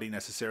anybody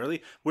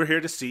necessarily. We're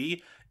here to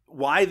see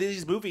why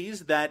these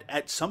movies that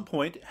at some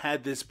point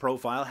had this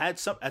profile, at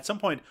some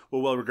point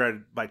were well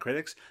regarded by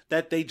critics,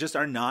 that they just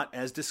are not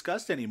as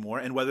discussed anymore,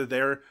 and whether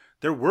they're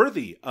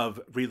worthy of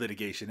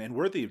relitigation and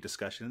worthy of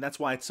discussion. And that's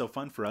why it's so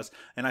fun for us.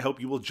 And I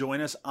hope you will join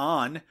us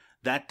on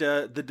that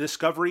the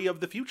discovery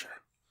of the future.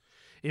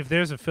 If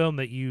there's a film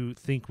that you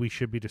think we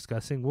should be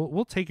discussing,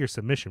 we'll take your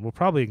submission. We'll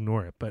probably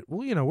ignore it, but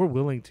we're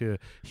willing to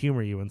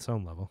humor you in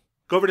some level.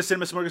 Go over to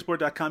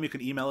cinemasmorgasbord.com. You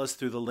can email us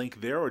through the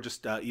link there, or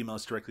just email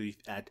us directly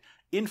at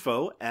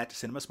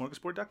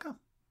info@cinemasmorgasbord.com.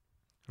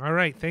 All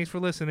right. Thanks for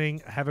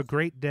listening. Have a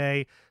great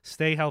day.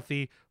 Stay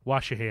healthy.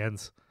 Wash your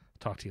hands.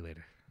 Talk to you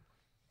later.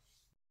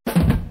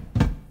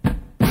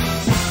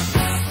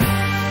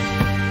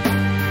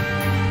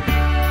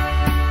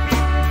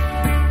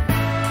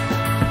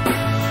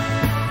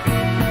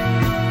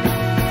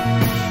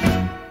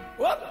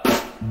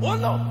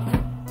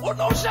 Oh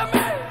non,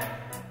 jamais.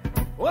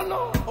 Oh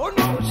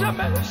non,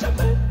 jamais,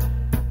 jamais.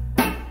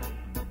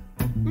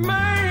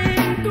 Mais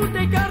tout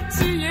est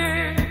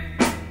quartier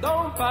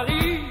dans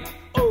Paris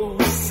aux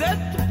 7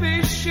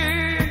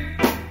 péchés.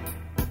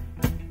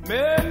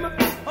 Même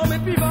en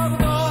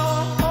m'épivardant